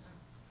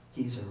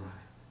 He's arrived.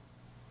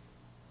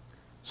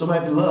 So my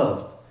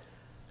beloved,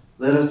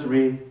 let us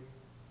read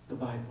the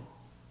Bible.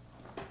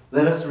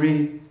 Let us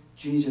read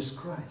Jesus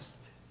Christ.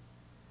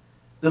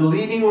 The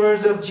living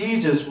words of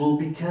Jesus will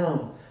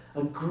become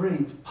a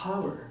great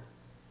power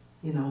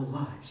in our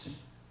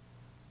lives.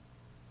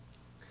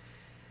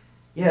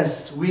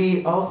 Yes,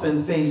 we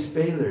often face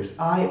failures.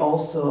 I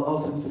also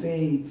often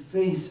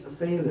face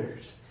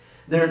failures.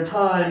 There are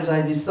times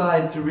I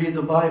decide to read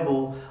the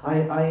Bible.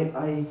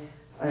 I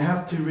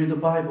have to read the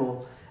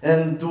Bible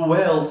and do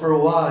well for a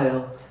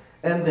while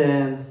and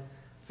then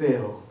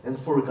fail and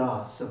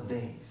forgot some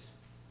days.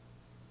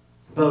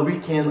 But we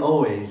can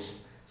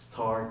always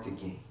start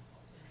again.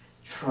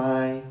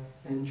 Try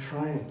and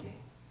try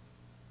again.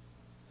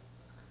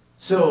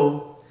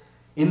 So,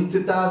 in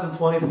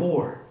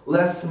 2024,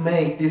 let's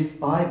make this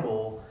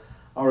Bible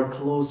our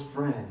close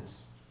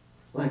friends.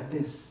 Like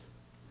this.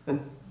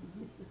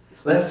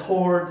 Let's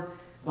hold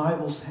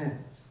Bible's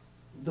hands.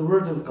 The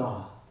Word of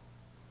God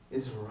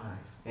is arrived.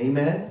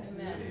 Amen?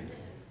 Amen.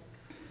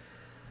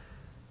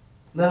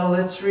 Now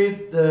let's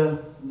read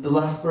the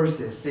last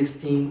verses,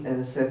 16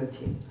 and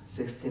 17.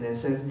 16 and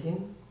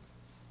 17.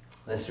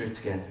 Let's read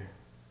together.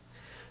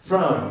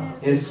 From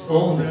His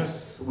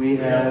fullness we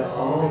have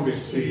all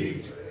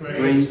received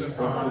grace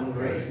upon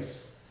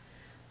grace.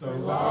 The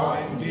law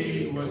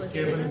indeed was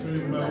given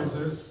through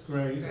Moses,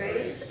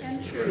 grace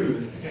and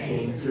Truth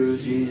came through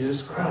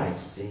Jesus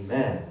Christ.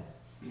 Amen.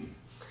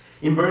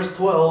 In verse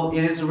 12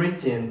 it is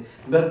written,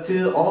 but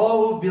to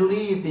all who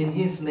believed in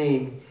His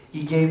name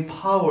He gave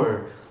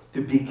power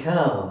to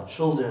become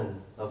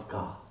children of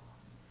God.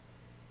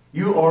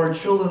 You are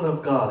children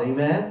of God.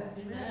 Amen?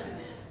 Amen.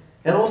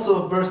 And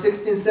also verse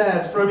 16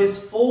 says, from His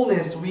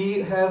fullness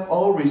we have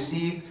all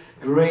received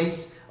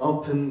grace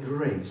upon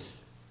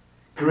grace.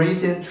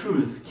 Grace and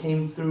truth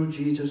came through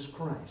Jesus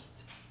Christ.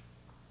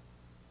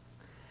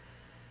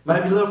 My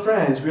beloved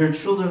friends, we are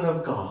children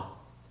of God.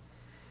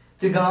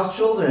 To God's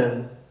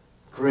children,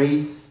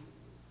 grace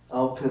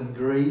upon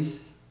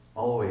grace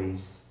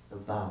always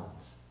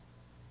abounds.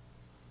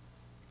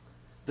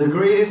 The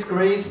greatest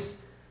grace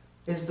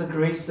is the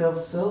grace of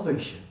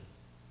salvation.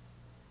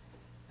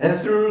 And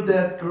through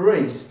that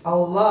grace,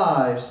 our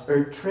lives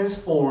are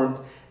transformed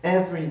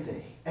every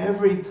day,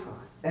 every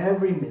time,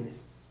 every minute.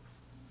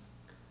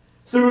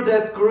 Through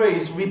that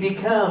grace, we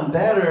become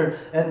better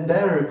and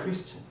better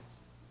Christians.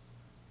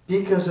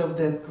 Because of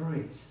that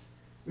grace,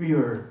 we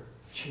are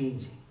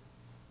changing.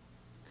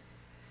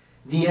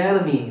 The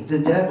enemy, the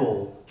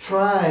devil,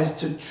 tries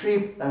to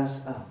trip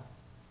us up.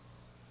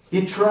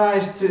 He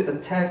tries to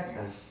attack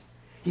us.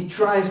 He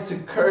tries to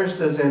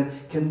curse us and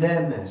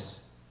condemn us.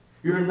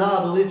 You're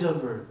not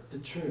eligible to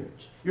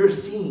church. You're a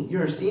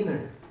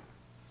sinner.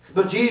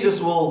 But Jesus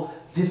will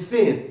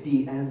defeat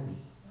the enemy.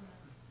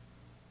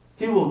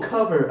 He will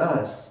cover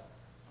us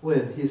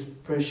with His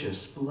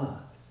precious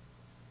blood.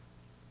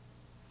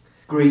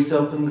 Grace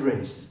upon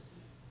grace.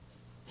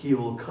 He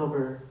will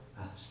cover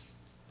us.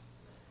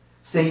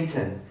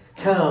 Satan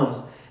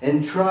comes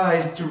and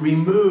tries to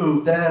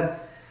remove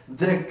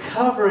the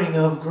covering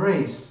of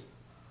grace.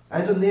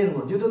 I don't need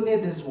one. You don't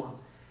need this one.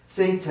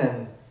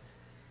 Satan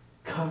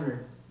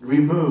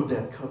remove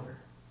that cover,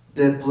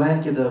 that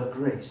blanket of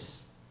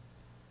grace.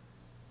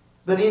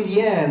 But in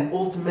the end,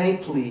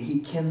 ultimately, he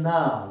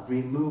cannot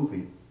remove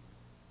it.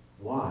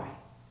 Why?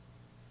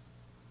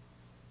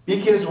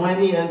 Because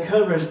when he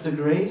uncovers the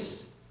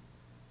grace,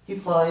 he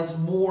finds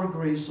more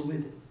grace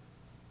with it.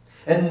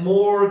 And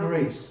more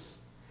grace,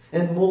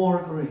 and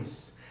more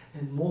grace,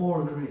 and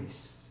more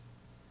grace.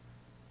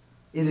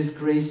 It is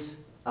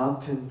grace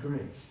upon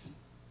grace.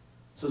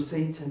 So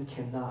Satan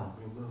cannot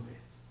remove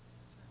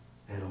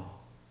it at all.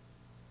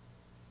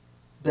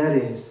 That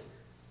is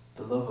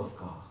the love of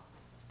God.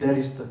 That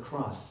is the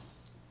cross.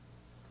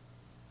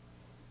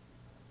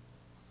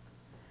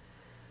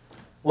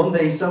 One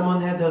day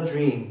someone had a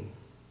dream.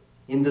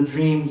 In the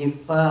dream, he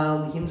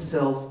found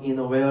himself in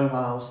a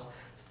warehouse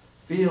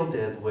filled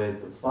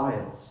with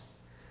files,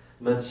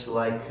 much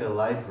like a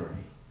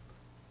library.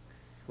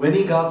 When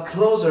he got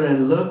closer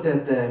and looked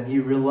at them, he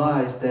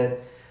realized that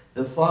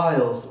the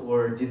files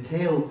were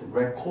detailed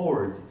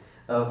record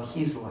of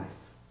his life.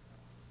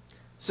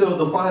 So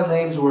the file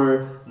names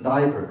were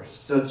diverse,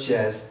 such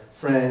as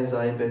friends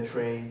I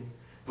betrayed,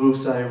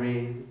 books I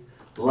read,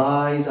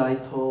 lies I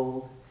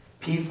told,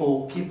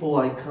 people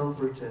I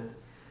comforted,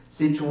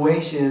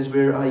 situations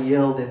where I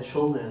yelled at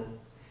children,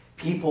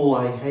 people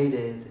I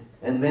hated,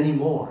 and many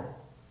more.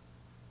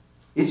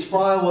 Each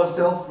file was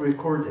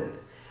self-recorded,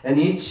 and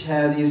each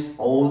had its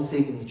own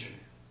signature.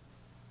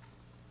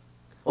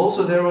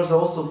 Also, there was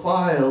also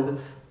file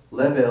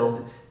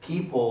labeled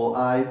people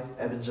I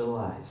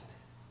evangelized.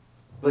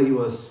 But he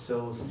was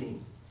so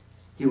thin.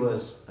 He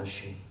was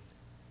ashamed.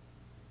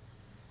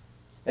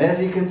 As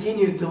he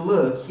continued to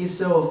look, he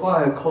saw a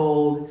file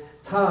called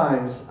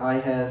Times I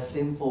Had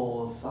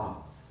Sinful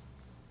Thoughts.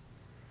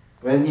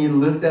 When he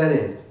looked at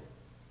it,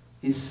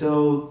 he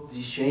saw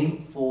the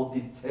shameful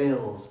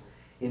details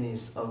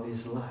of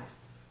his life.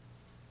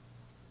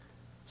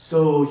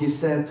 So he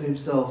said to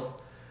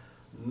himself,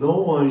 no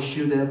one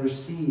should ever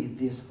see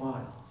these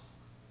files.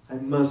 I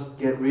must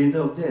get rid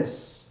of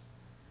this.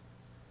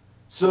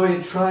 So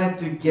he tried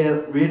to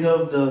get rid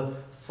of the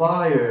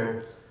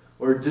fire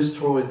or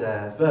destroy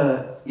that,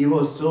 but it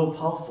was so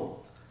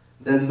powerful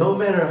that no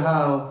matter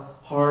how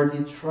hard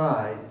he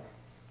tried,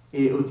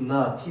 it would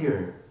not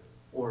tear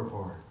or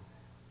burn.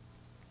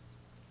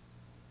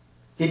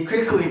 He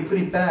quickly put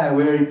it back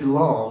where it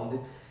belonged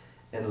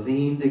and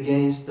leaned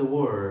against the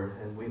wall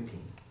and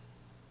weeping.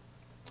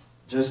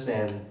 Just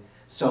then,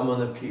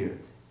 someone appeared.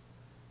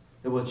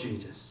 It was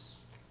Jesus.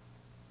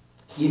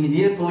 He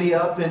immediately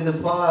opened the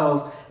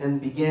files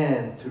and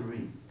began to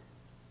read.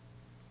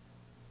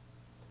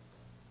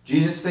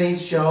 Jesus'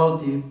 face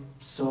showed deep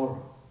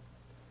sorrow.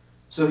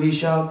 So he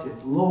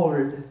shouted,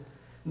 Lord,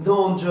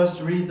 don't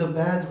just read the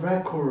bad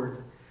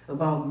record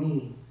about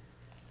me.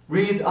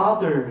 Read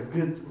other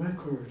good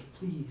records,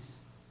 please.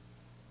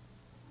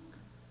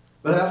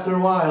 But after a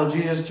while,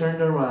 Jesus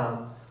turned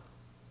around,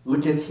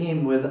 looked at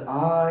him with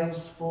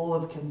eyes full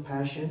of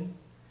compassion,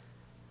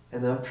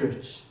 and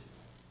approached.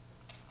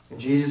 And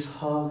Jesus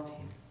hugged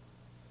him.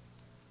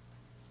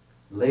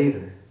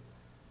 Later,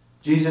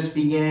 Jesus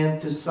began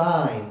to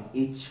sign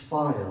each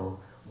file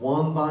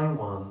one by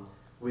one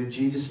with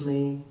Jesus'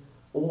 name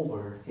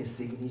over his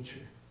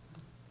signature.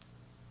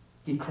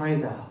 He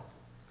cried out,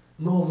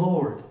 No,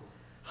 Lord,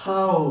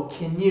 how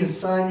can you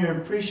sign your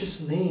precious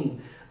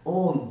name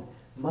on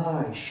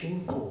my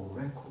shameful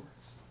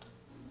records?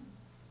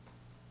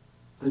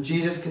 Though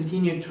Jesus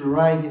continued to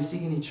write his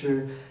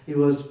signature, it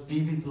was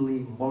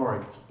vividly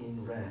marked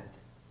in red.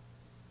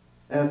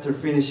 After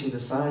finishing the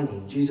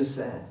signing, Jesus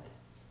said,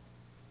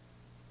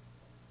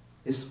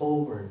 It's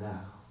over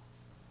now.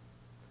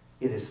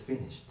 It is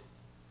finished.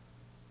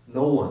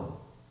 No one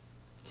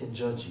can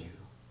judge you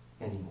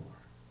anymore.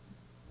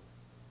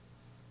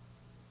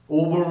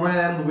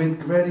 Overwhelmed with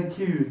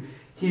gratitude,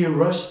 he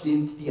rushed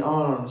into the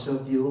arms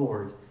of the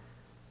Lord,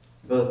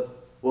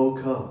 but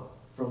woke up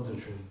from the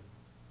dream.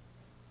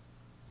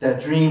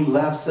 That dream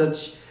left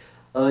such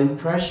an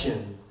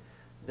impression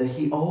that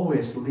he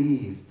always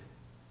lived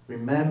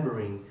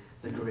remembering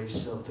the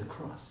grace of the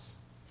cross.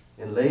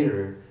 And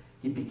later,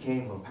 he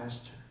became a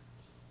pastor.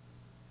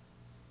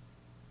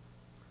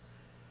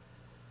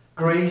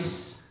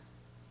 Grace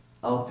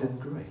upon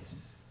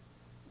grace.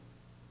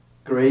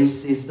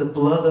 Grace is the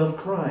blood of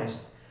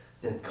Christ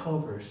that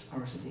covers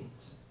our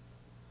sins.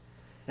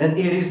 And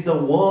it is the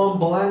warm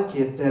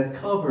blanket that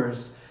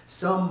covers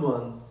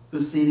someone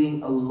who's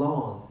sitting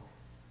alone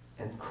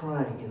and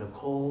crying in a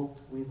cold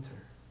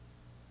winter.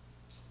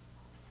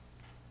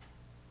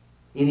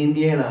 In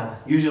Indiana,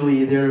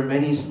 usually there are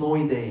many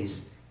snowy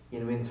days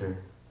in winter.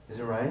 Is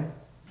it right?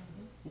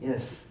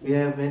 Yes, we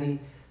have many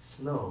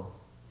snow.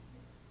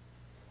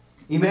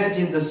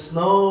 Imagine the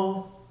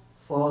snow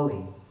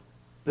falling,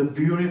 the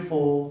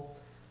beautiful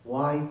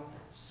white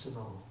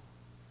snow.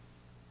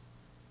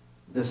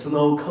 The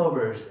snow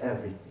covers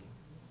everything.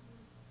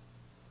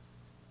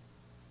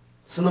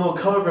 Snow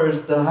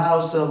covers the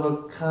house of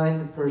a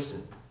kind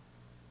person.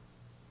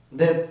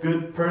 That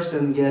good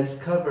person gets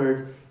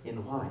covered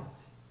in white.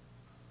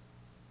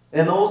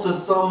 And also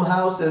some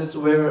houses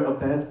where a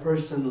bad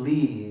person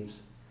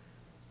lives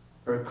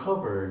are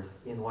covered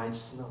in white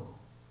snow.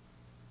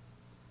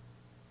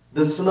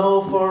 The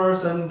snow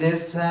falls on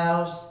this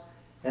house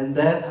and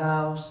that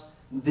house,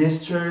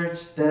 this church,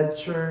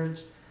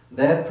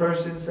 that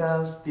person's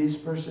house, this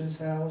person's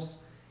house,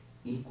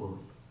 equally.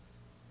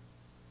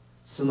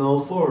 Snow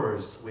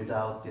falls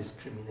without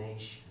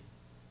discrimination.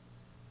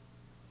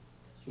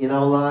 In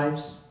our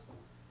lives,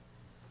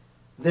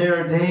 there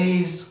are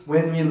days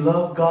when we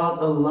love God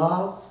a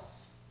lot,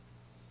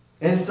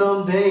 and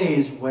some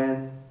days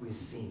when we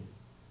sin.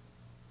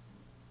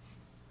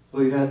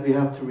 But we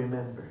have to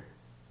remember,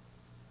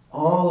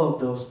 all of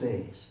those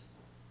days,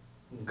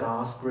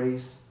 God's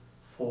grace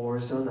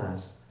falls on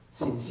us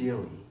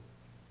sincerely,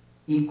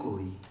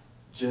 equally,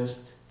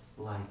 just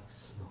like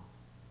snow.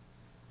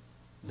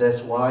 That's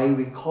why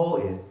we call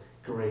it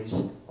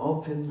grace,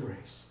 open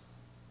grace.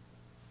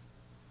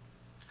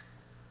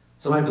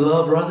 So my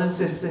beloved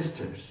brothers and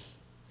sisters,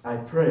 I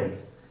pray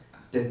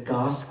that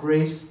God's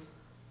grace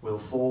will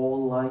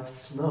fall like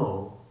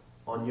snow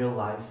on your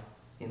life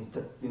in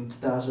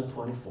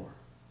 2024.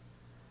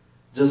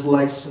 Just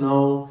like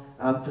snow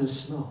upon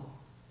snow,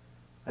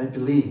 I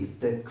believe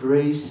that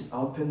grace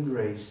upon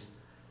grace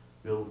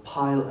will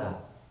pile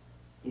up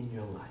in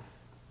your life.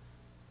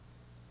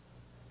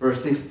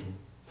 Verse 16,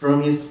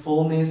 from His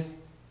fullness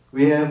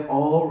we have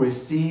all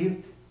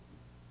received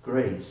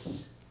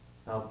grace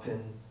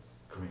upon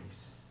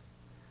grace.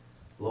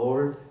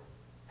 Lord,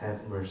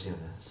 have mercy on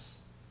us.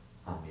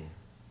 Amen.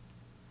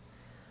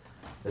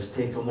 Let's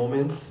take a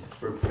moment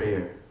for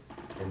prayer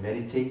and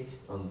meditate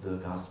on the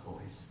God's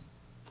voice.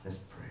 Let's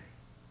pray.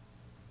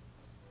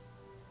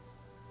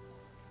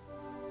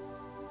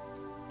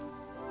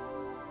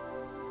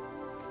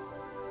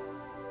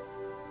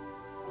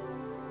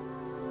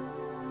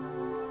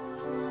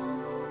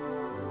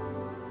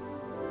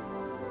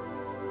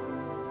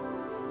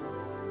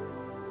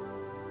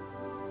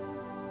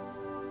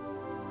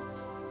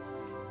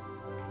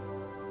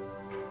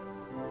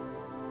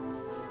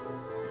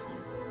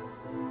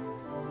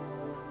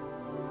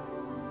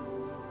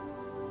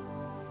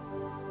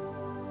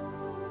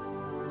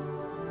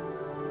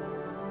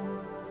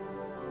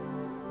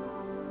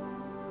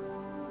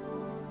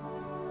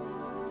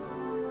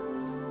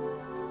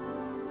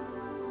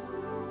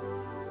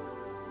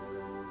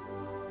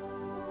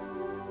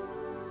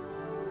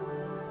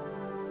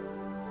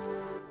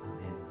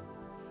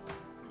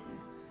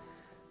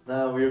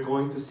 Now we are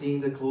going to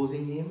sing the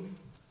closing hymn.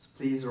 So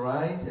please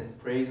rise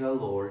and praise our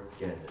Lord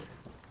together.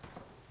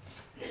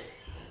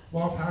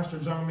 While Pastor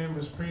Jongmin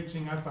was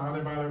preaching, I thought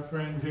about a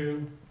friend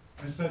who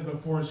I said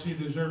before, she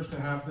deserves to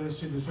have this,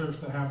 she deserves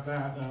to have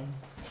that.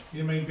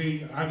 It may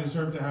be, I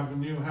deserve to have a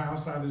new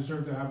house, I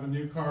deserve to have a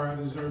new car, I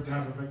deserve to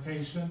have a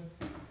vacation.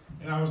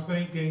 And I was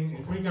thinking,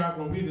 if we got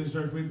what we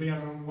deserve, we'd be on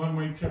a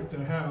one-way trip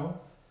to hell.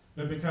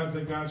 But because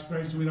of God's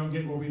grace, we don't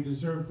get what we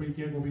deserve, we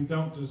get what we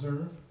don't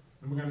deserve.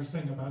 And we're going to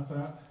sing about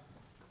that.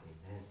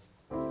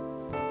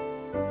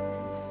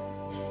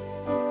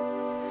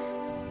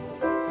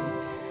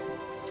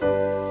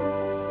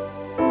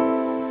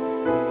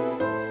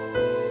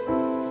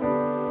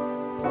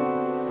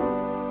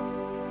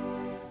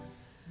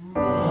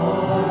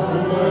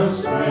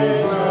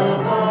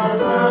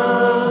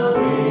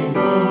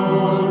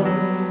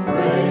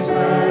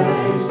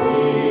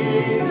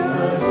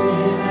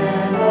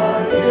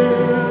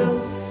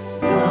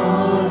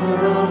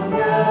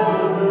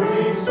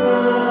 Calvary's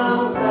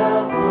felt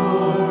outpouring.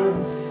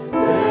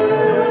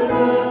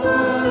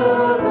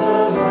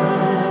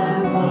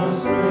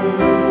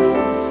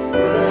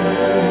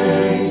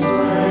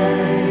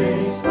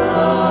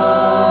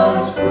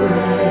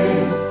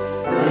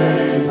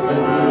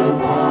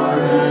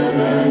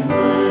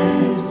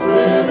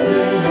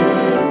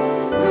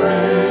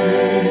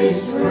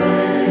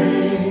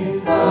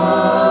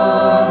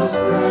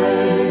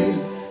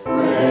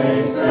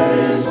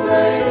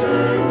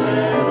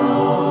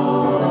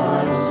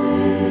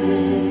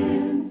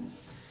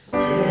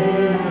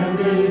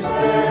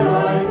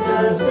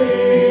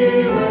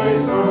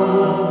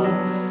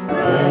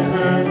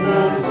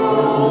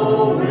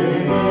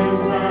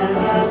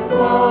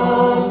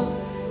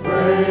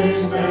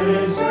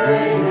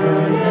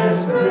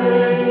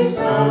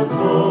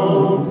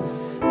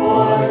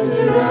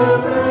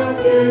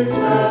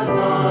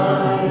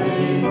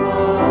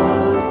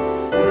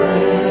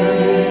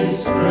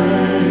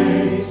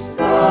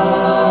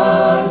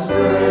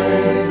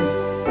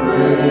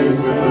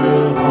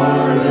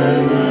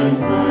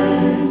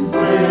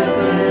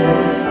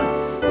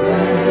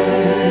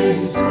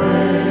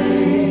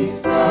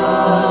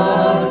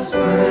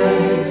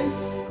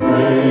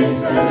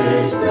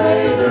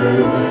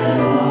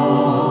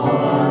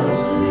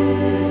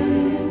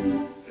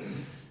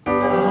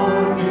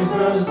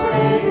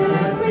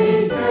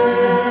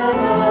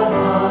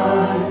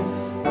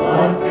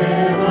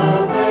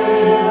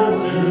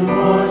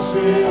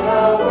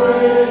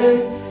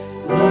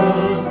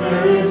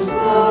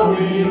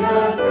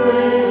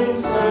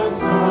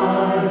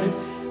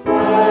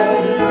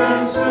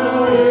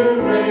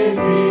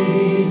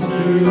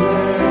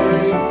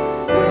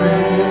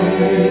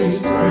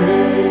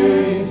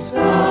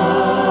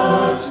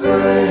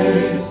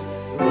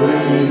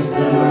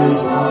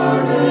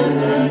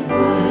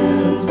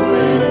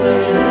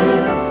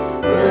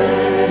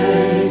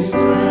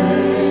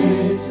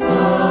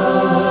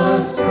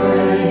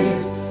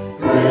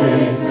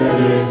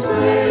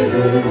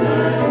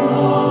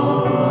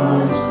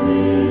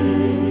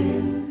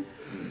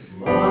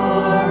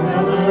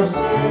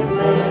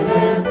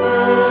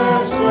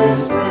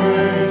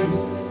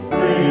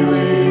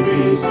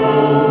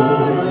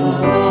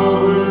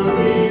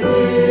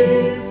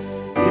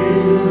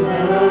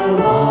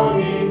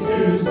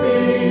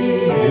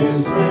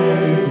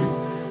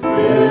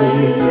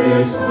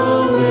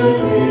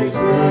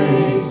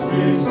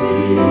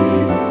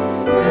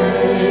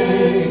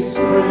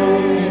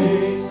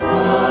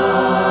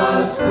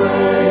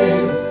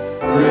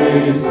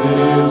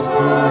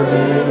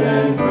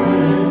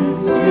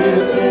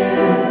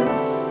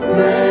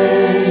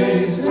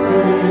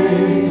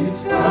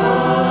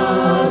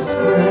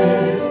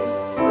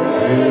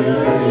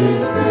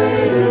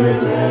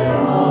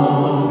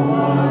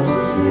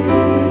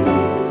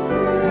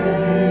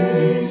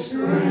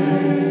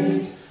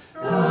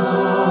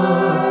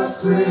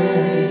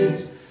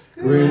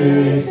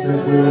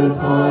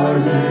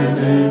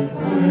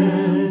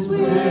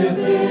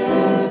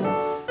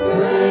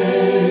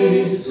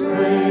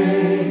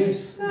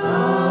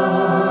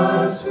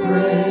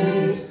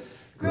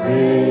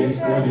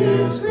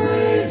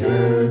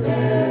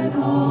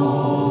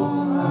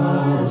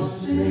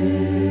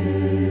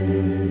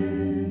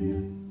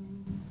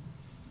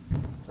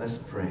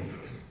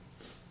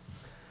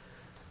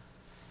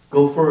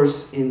 Go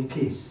first in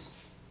peace.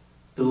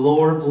 The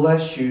Lord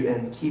bless you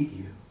and keep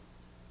you.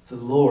 The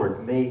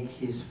Lord make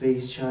his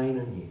face shine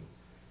on you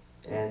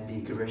and be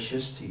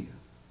gracious to you.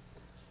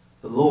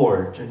 The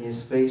Lord turn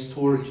his face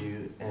toward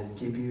you and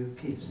give you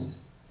peace.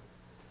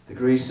 The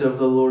grace of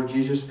the Lord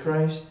Jesus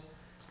Christ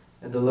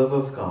and the love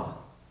of God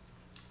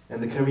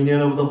and the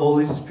communion of the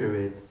Holy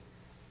Spirit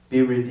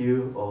be with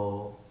you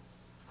all.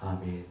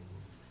 Amen.